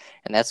work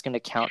and that's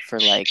gonna count for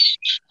like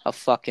a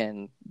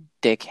fucking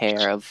dick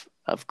hair of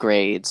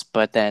grades,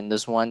 but then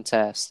there's one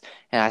test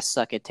and I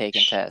suck at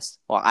taking tests.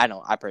 Well,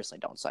 I personally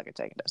don't suck at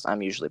taking tests.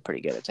 I'm usually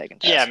pretty good at taking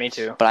tests. Yeah, me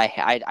too. But I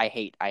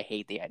hate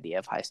the idea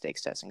of high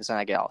stakes testing because then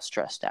I get all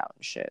stressed out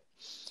and shit.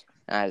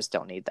 And I just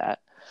don't need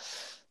that.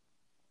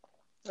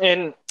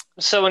 And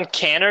so in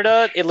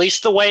Canada, at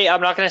least the way,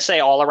 I'm not going to say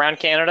all around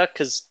Canada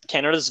because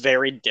Canada's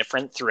very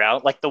different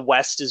throughout. Like the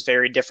West is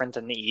very different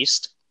than the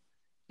East.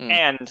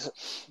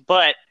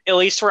 But at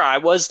least where I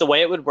was, the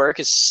way it would work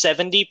is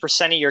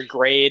 70% of your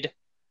grade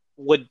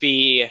would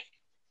be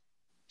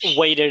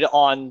weighted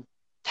on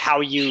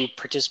how you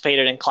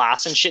participated in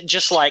class and shit,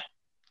 just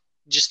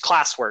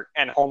classwork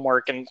and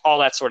homework and all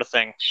that sort of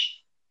thing,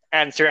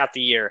 and throughout the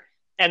year.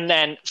 And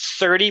then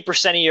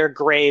 30% of your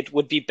grade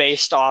would be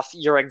based off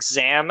your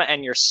exam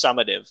and your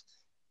summative,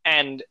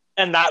 and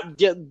that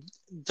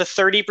the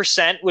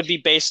 30% would be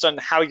based on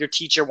how your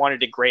teacher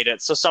wanted to grade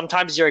it. So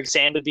sometimes your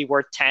exam would be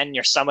worth 10,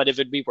 your summative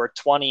would be worth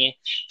 20,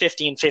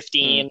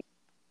 15.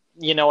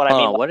 You know what I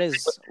mean? What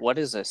is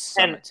a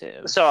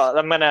summative?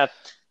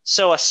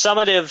 So a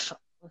summative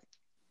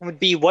would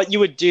be what you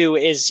would do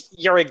is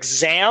your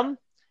exam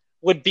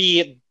would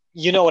be,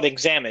 you know what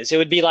exam is. It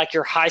would be like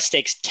your high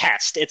stakes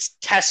test. It's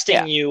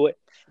testing you.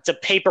 It's a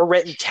paper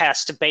written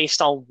test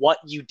based on what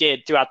you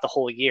did throughout the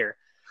whole year.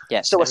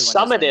 Yeah. So a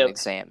summative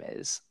exam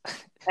is.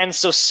 And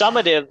so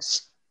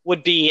summatives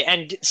would be,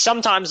 and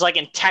sometimes like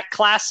in tech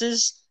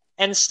classes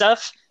and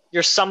stuff,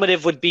 your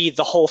summative would be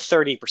the whole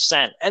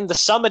 30%. And the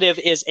summative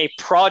is a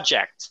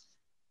project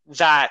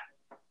that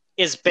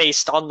is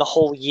based on the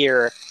whole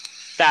year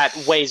that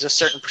weighs a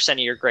certain percent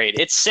of your grade.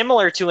 It's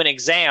similar to an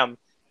exam,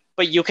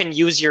 but you can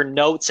use your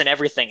notes and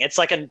everything. It's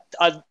like a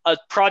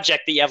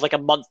project that you have like a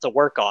month to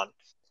work on.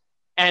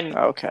 And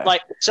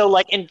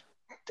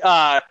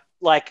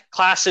like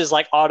classes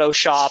like auto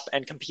shop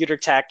and computer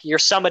tech, your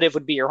summative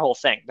would be your whole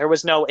thing. There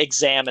was no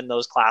exam in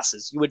those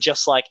classes. You would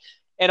just like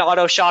in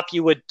auto shop,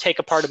 you would take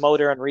apart a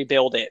motor and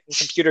rebuild it. In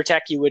computer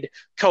tech, you would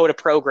code a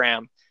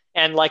program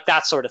and like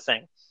that sort of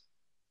thing.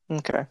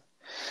 Okay.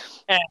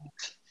 And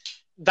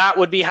that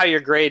would be how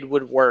your grade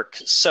would work.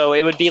 So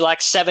it would be like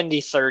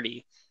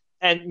 70-30.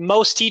 And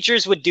most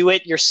teachers would do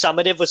it. Your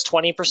summative was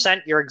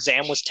 20%, your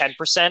exam was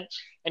 10%,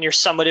 and your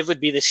summative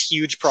would be this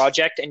huge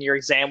project, and your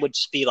exam would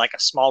just be like a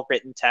small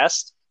written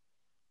test.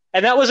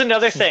 And that was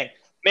another thing.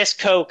 Miss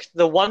Coke,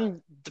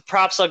 the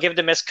props I'll give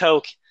to Miss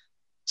Coke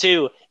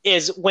too,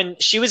 is when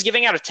she was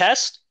giving out a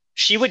test,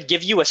 she would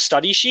give you a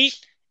study sheet,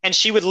 and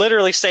she would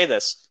literally say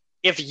this: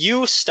 if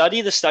you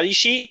study the study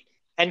sheet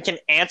and can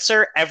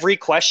answer every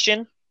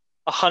question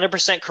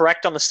 100%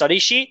 correct on the study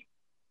sheet,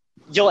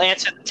 you'll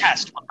answer the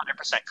test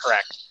 100%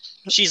 correct.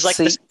 She's like,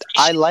 see,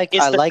 I like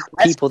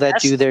people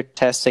that do their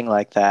testing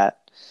like that.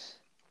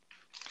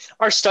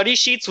 Our study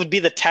sheets would be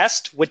the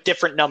test with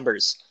different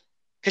numbers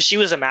because she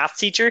was a math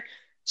teacher.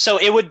 So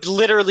it would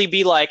literally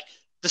be like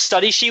the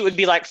study sheet would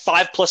be like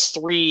 5 plus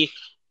 3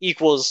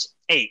 equals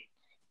 8.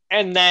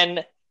 And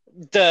then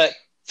the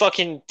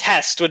fucking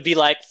test would be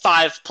like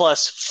 5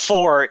 plus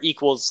 4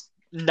 equals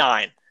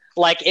 9.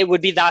 Like it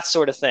would be that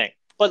sort of thing.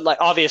 But like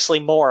obviously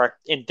more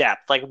in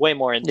depth, like way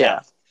more in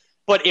depth.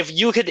 But if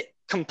you could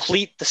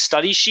complete the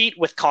study sheet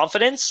with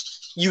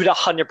confidence, you'd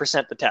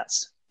 100% the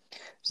test.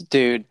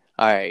 Dude,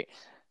 all right.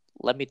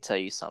 Let me tell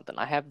you something.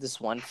 I have this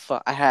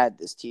I had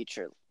this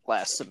teacher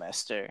last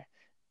semester,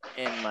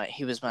 and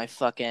he was my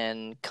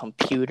fucking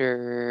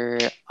computer.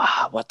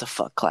 What the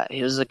fuck class?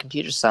 He was a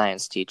computer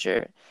science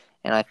teacher,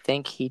 and I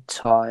think he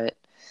taught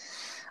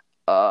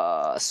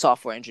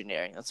software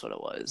engineering. That's what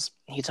it was.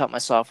 He taught my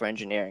software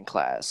engineering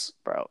class,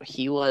 bro.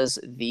 He was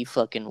the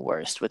fucking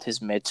worst with his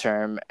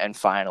midterm and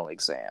final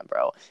exam,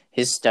 bro.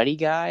 His study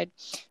guide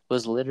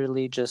was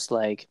literally just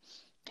like,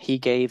 he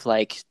gave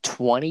like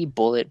 20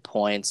 bullet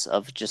points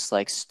of just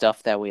like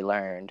stuff that we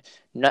learned.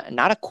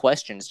 Not a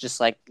question. It's just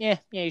like, yeah,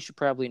 you should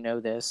probably know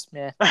this.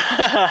 Yeah.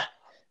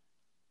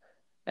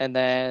 And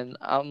then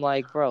I'm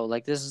like, bro,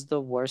 like this is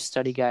the worst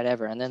study guide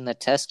ever. And then the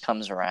test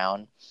comes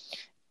around,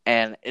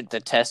 and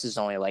the test is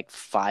only like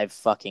 5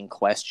 fucking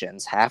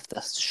questions. Half the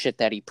shit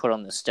that he put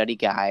on the study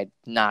guide,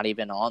 not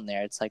even on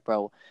there. It's like,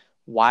 bro,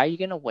 why are you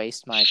going to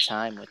waste my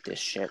time with this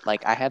shit?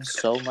 Like, I have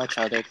so much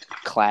other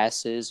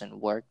classes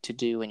and work to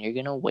do, and you're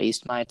going to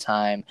waste my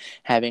time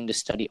having to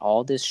study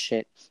all this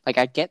shit. Like,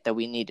 I get that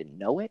we need to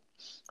know it,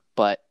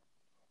 but,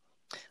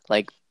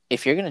 like,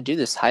 if you're going to do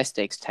this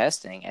high-stakes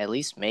testing, at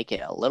least make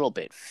it a little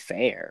bit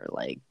fair.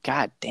 Like,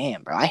 god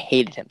damn, bro. I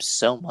hated him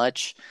so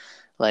much.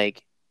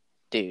 Like,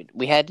 dude,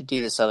 we had to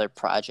do this other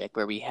project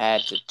where we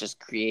had to just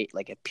create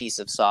like a piece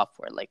of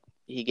software. Like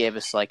he gave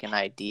us like an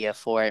idea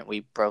for it, and we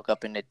broke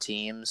up into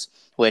teams,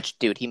 which,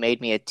 dude, he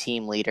made me a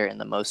team leader in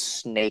the most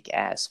snake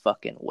ass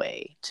fucking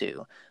way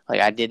too.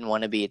 Like I didn't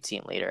want to be a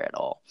team leader at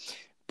all,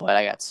 but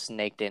I got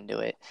snaked into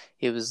it.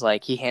 It was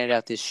like he handed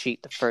out this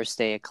sheet the first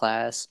day of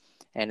class,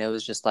 and it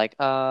was just like,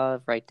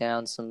 write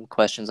down some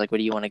questions like, what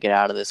do you want to get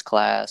out of this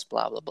class,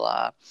 blah blah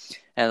blah.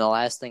 And the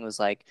last thing was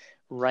like,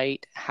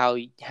 write how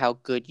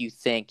good you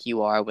think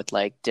you are with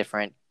like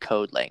different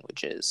code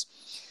languages.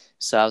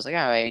 So I was like,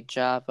 all right,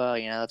 Java,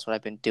 that's what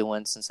I've been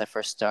doing since I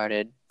first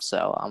started.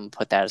 So I'm gonna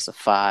put that as a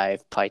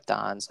 5.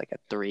 Python's like a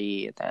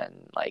 3, and then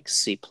like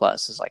C+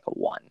 is like a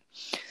 1.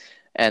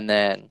 And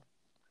then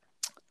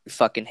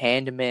fucking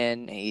hand him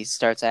in. He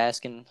starts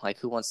asking like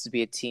who wants to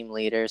be a team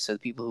leader. So the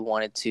people who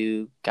wanted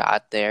to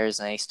got theirs,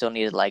 and he still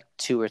needed like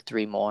 2 or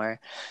 3 more.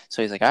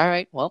 So he's like, all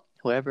right, well,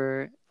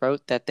 whoever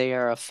wrote that they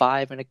are a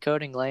 5 in a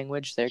coding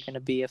language, they're gonna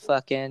be a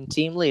fucking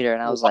team leader.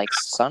 And I was like,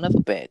 son of a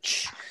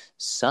bitch.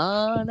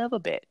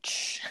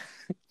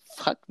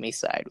 Fuck me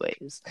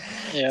sideways.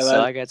 Yeah,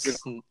 so I got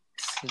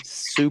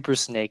super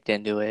snaked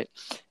into it.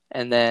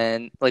 And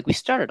then, like, we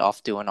started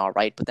off doing all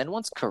right, but then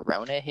once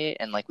Corona hit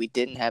and, like, we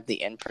didn't have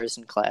the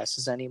in-person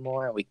classes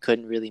anymore and we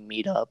couldn't really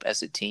meet up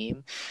as a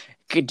team,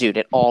 dude,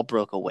 it all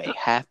broke away.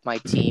 Half my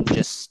team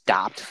just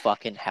stopped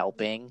fucking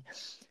helping.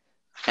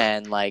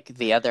 And, like,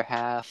 the other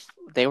half,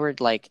 they were,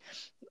 like,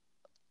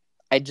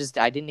 I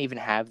didn't even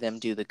have them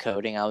do the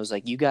coding. I was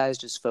like, you guys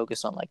just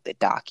focus on, like, the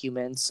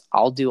documents.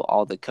 I'll do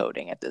all the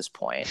coding at this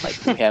point.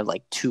 Like, we have,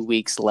 like, 2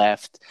 weeks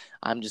left.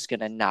 I'm just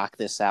going to knock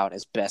this out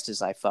as best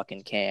as I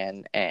fucking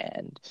can.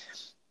 And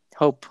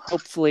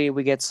hopefully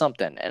we get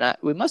something. And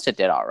we must have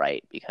did all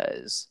right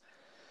because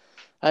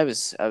I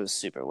was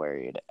super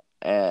worried.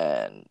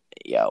 And,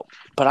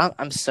 but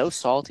I'm so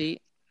salty.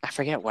 I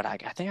forget what I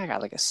got. I think I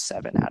got, like, a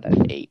 7 out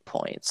of 8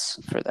 points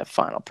for the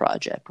final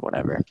project,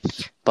 whatever.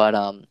 But,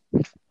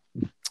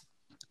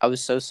 I was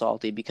so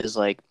salty because,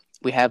 like,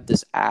 we have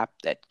this app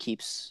that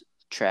keeps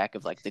track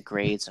of, like, the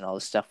grades and all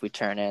the stuff we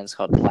turn in. It's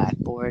called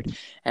Blackboard.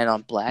 And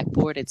on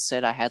Blackboard, it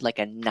said I had, like,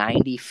 a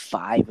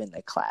 95 in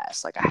the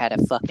class. Like, I had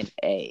a fucking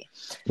A.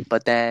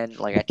 But then,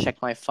 like, I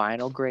checked my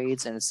final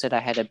grades, and it said I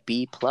had a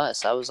B+.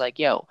 I was like,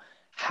 yo,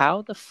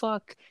 how the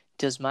fuck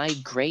does my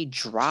grade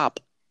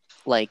drop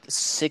like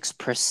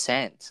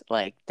 6%.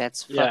 Like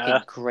that's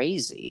fucking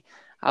crazy.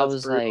 I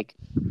was brutal.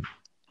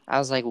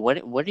 like,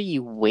 what are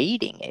you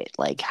weighting it?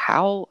 Like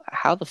how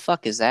the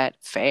fuck is that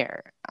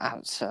fair? I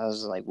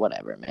was like,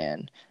 whatever,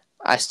 man.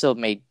 I still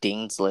made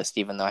Dean's List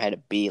even though I had a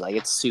B. Like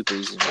it's super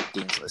easy to make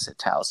Dean's List at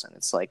Towson.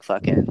 It's like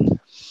fucking,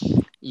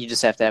 you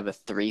just have to have a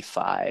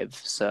 3.5.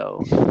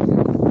 So,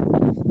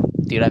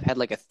 dude, I've had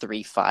like a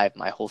 3.5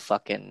 my whole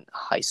fucking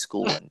high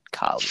school and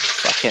college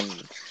fucking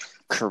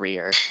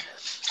career.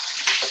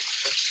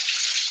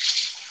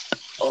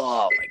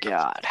 Oh my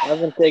god. I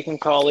haven't taken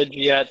college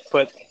yet,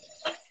 but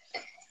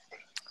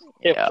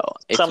if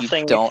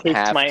something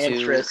piques my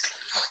interest,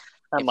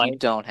 if you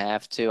don't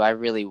have to, I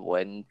really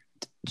wouldn't,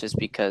 just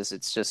because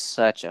it's just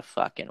such a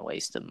fucking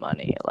waste of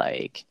money.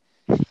 Like,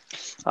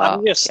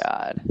 oh my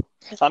god.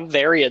 I'm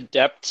very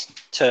adept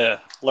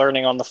to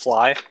learning on the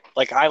fly.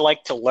 Like, I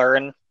like to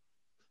learn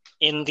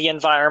in the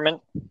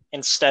environment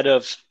instead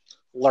of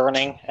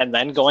learning and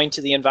then going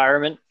to the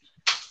environment.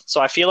 So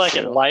I feel like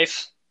in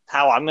life,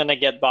 how I'm going to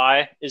get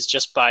by is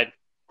just by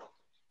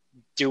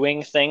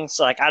doing things.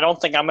 Like, I don't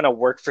think I'm going to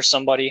work for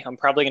somebody. I'm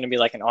probably going to be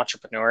like an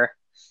entrepreneur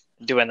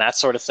doing that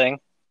sort of thing.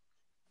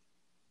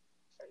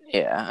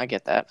 Yeah, I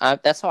get that.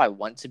 That's how I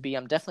want to be.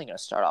 I'm definitely going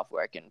to start off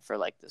working for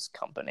like this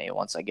company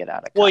once I get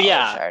out of college. Well,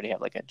 yeah. I already have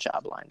like a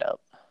job lined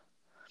up.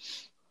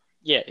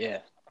 Yeah.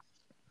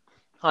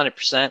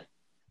 100%.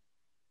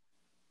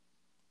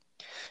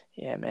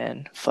 Yeah,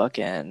 man.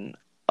 Fucking,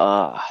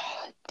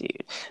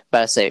 dude.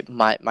 But I say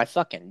my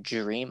fucking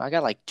dream. I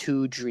got like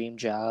 2 dream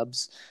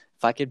jobs.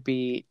 If I could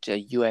be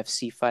a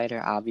UFC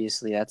fighter,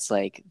 obviously that's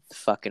like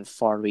fucking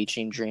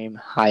far-reaching dream.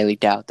 Highly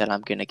doubt that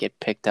I'm gonna get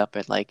picked up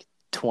at like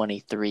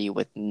 23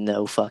 with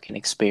no fucking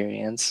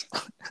experience.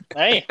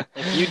 Hey,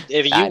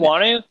 if you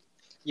want to,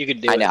 you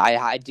could do it.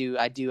 I do.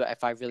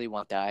 If I really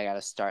want that, I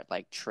gotta start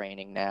like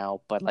training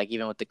now. But like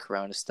even with the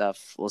Corona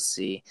stuff, we'll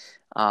see.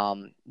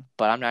 But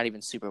I'm not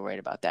even super worried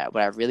about that.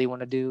 What I really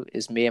want to do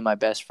is me and my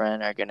best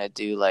friend are gonna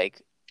do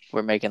like,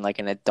 we're making like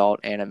an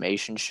adult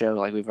animation show.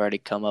 Like we've already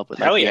come up with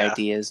like the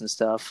ideas and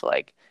stuff.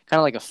 Like kind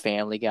of like a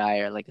Family Guy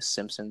or like a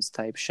Simpsons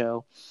type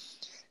show.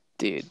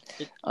 Dude,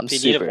 I'm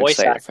super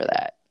excited for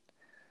that.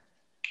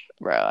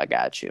 Bro, I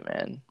got you,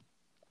 man.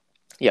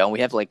 Yeah, and we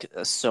have like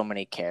so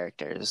many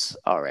characters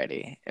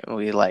already.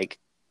 We like,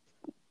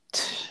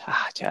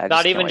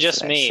 not even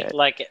just me. Shit.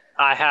 Like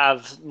I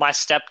have my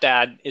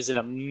stepdad is an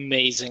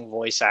amazing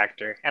voice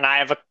actor, and I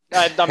have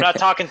I'm not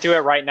talking through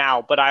it right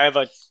now, but I have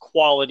a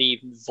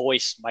quality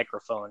voice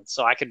microphone,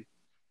 so I could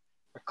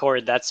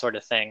record that sort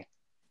of thing.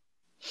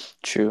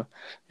 True,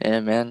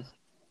 yeah, man.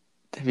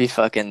 That'd be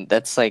fucking.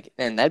 That's like,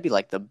 and that'd be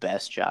like the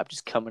best job,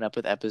 just coming up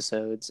with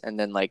episodes and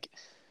then like.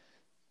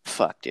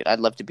 Fuck, dude.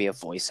 I'd love to be a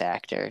voice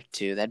actor,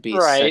 too. That'd be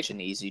such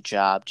an easy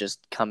job. Just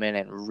come in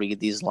and read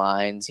these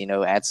lines,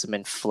 add some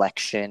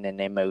inflection and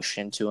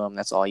emotion to them.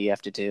 That's all you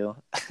have to do.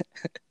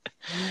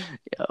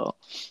 Yo,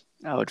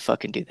 I would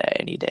fucking do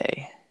that any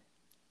day.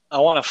 I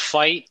want to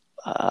fight,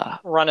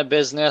 run a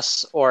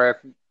business,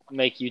 or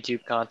make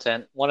YouTube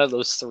content. One of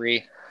those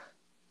 3.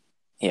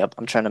 Yep,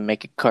 I'm trying to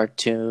make a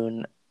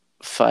cartoon,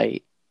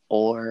 fight,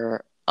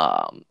 or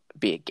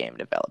be a game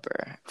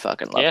developer.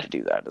 Fucking love to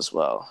do that as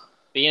well.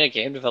 Being a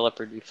game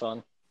developer would be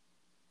fun.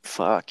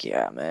 Fuck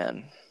yeah,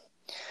 man.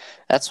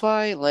 That's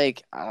why,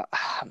 like, oh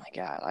my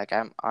god, like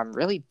I'm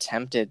really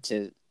tempted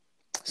to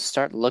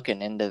start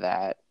looking into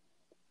that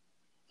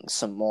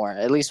some more.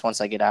 At least once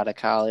I get out of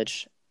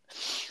college,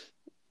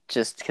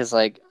 just because,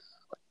 like,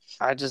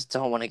 I just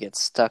don't want to get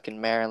stuck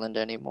in Maryland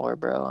anymore,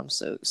 bro. I'm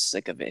so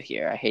sick of it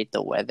here. I hate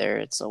the weather.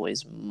 It's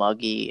always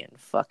muggy and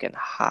fucking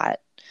hot,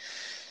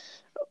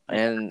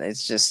 and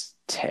it's just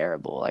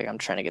terrible. Like I'm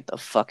trying to get the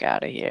fuck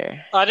out of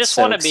here. I just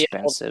want to be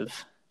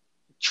expensive.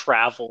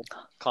 Travel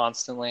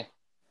constantly.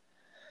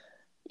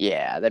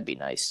 Yeah, that'd be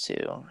nice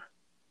too.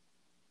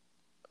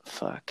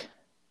 Fuck.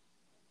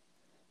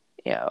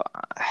 Yo,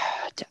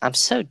 I'm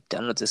so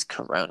done with this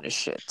Corona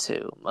shit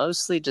too.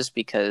 Mostly just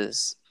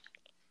because,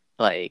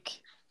 like,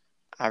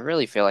 I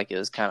really feel like it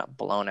was kind of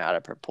blown out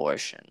of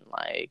proportion.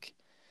 Like,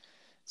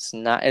 it's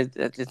not.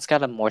 It's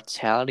got a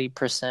mortality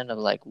percent of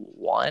like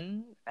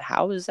 1.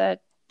 How is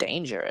that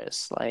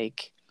dangerous?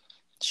 Like,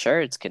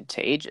 sure, it's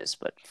contagious,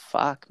 but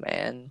fuck,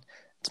 man,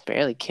 it's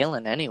barely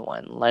killing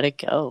anyone. Let it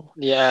go.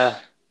 Yeah.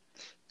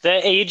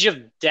 The age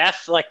of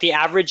death, like the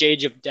average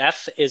age of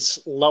death,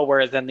 is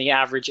lower than the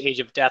average age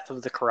of death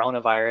of the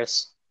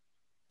coronavirus.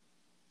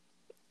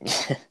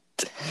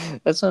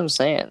 That's what I'm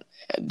saying,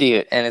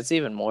 dude. And it's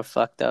even more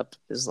fucked up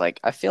is like,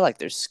 I feel like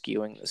they're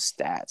skewing the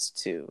stats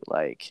too.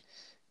 Like,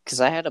 because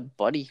I had a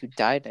buddy who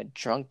died in a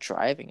drunk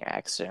driving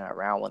accident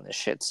around when the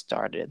shit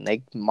started, and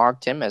they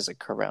marked him as a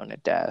corona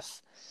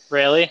death.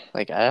 Really?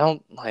 Like, I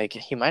don't, like,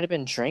 he might have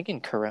been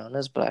drinking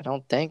Coronas, but I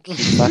don't think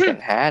he fucking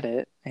had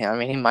it. Yeah, I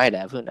mean, he might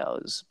have, who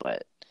knows,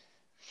 but...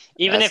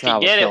 Even if he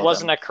did, it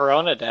wasn't a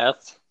Corona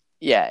death.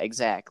 Yeah,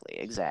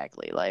 exactly.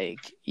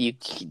 Like,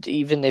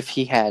 even if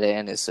he had it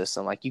in his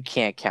system, like, you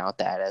can't count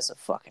that as a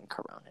fucking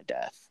Corona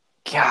death.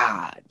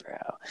 God,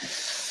 bro.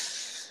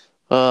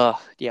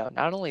 Yeah,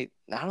 not only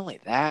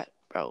that,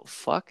 bro,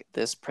 fuck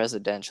this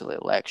presidential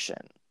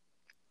election.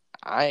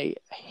 I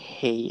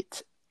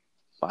hate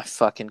my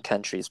fucking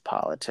country's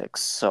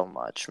politics so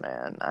much,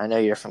 man. I know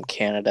you're from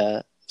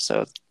Canada,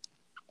 so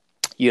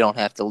you don't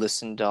have to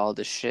listen to all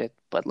this shit,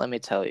 but let me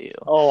tell you.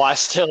 Oh, I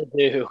still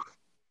do.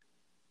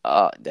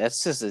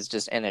 That's just is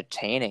just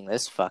entertaining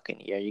this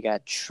fucking year. You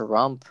got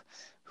Trump,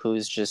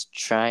 who's just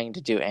trying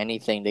to do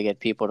anything to get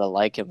people to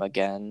like him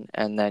again,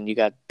 and then you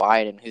got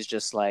Biden, who's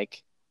just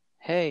like,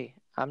 "Hey,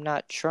 I'm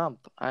not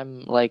Trump.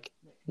 I'm like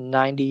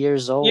 90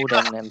 years old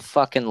and I'm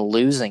fucking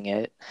losing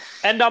it."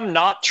 And I'm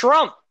not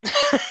Trump.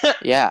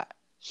 Yeah,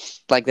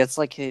 like that's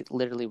like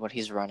literally what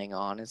he's running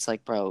on. It's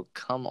like, bro,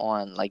 come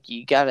on, like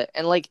you gotta.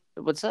 And like,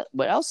 what's that?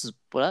 What else is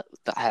what?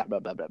 Blah, blah,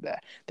 blah, blah, blah.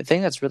 The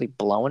thing that's really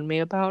blowing me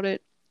about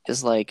it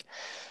is like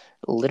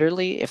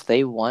literally if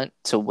they want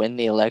to win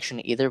the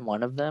election, either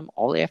one of them,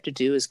 all they have to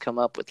do is come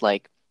up with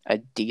like a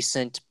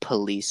decent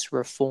police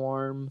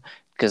reform,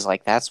 because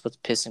like that's what's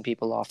pissing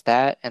people off.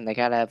 That, and they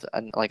gotta have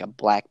like a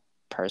black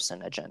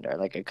person agenda,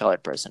 like a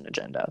colored person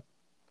agenda.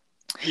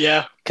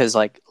 Yeah, because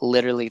like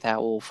literally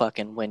that will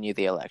fucking win you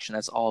the election.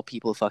 That's all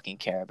people fucking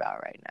care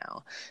about right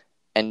now,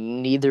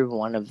 and neither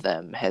one of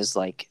them has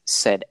like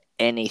said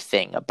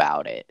anything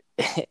about it.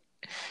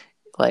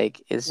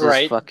 Like it's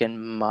just fucking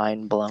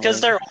mind blowing.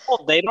 Because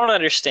they don't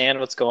understand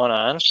what's going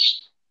on.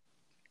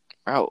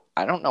 Bro,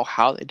 I don't know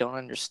how they don't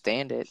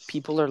understand it.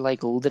 People are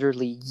like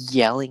literally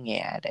yelling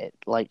at it,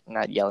 like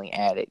not yelling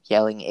at it,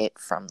 yelling it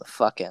from the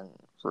fucking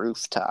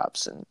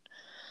rooftops, and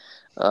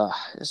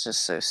it's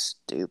just so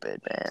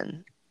stupid,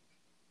 man.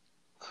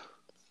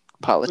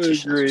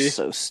 Politicians are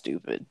so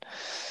stupid.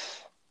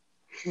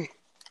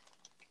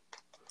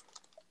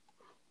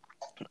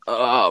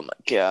 Oh my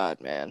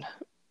god, man.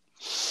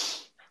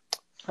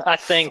 I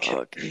think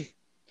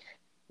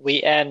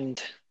we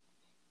end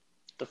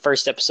the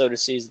first episode of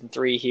season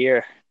 3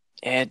 here.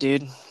 Yeah,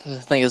 dude. I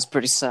think it was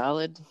pretty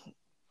solid.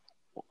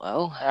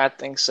 Well, I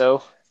think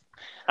so.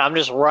 I'm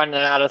just running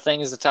out of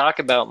things to talk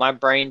about. My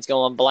brain's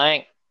going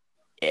blank.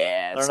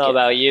 Yeah, I don't know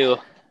about you.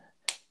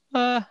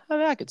 I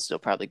mean, I could still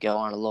probably go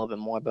on a little bit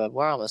more, but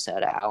we're almost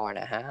at an hour and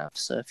a half.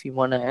 So if you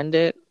want to end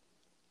it,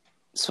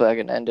 so I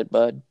can end it,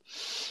 bud.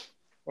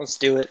 Let's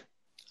do it.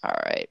 All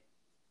right.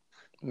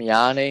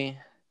 Miani,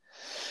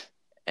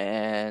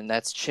 and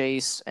that's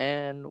Chase,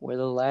 and we're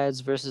the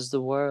lads versus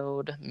the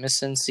world.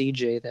 Missing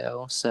CJ,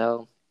 though,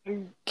 so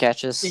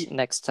catch us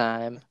next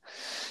time.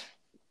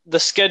 The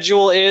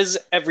schedule is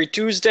every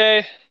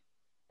Tuesday,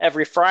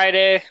 every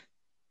Friday.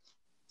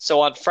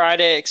 So on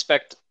Friday,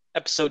 expect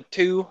episode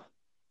 2,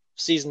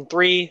 season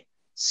 3.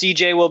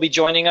 CJ will be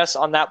joining us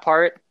on that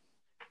part.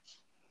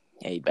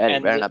 Yeah, you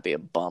better not be a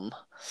bum.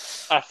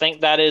 I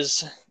think that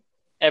is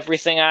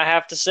everything I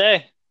have to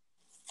say.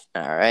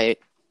 All right.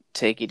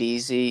 Take it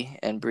easy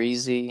and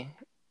breezy.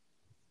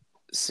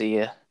 See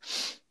ya.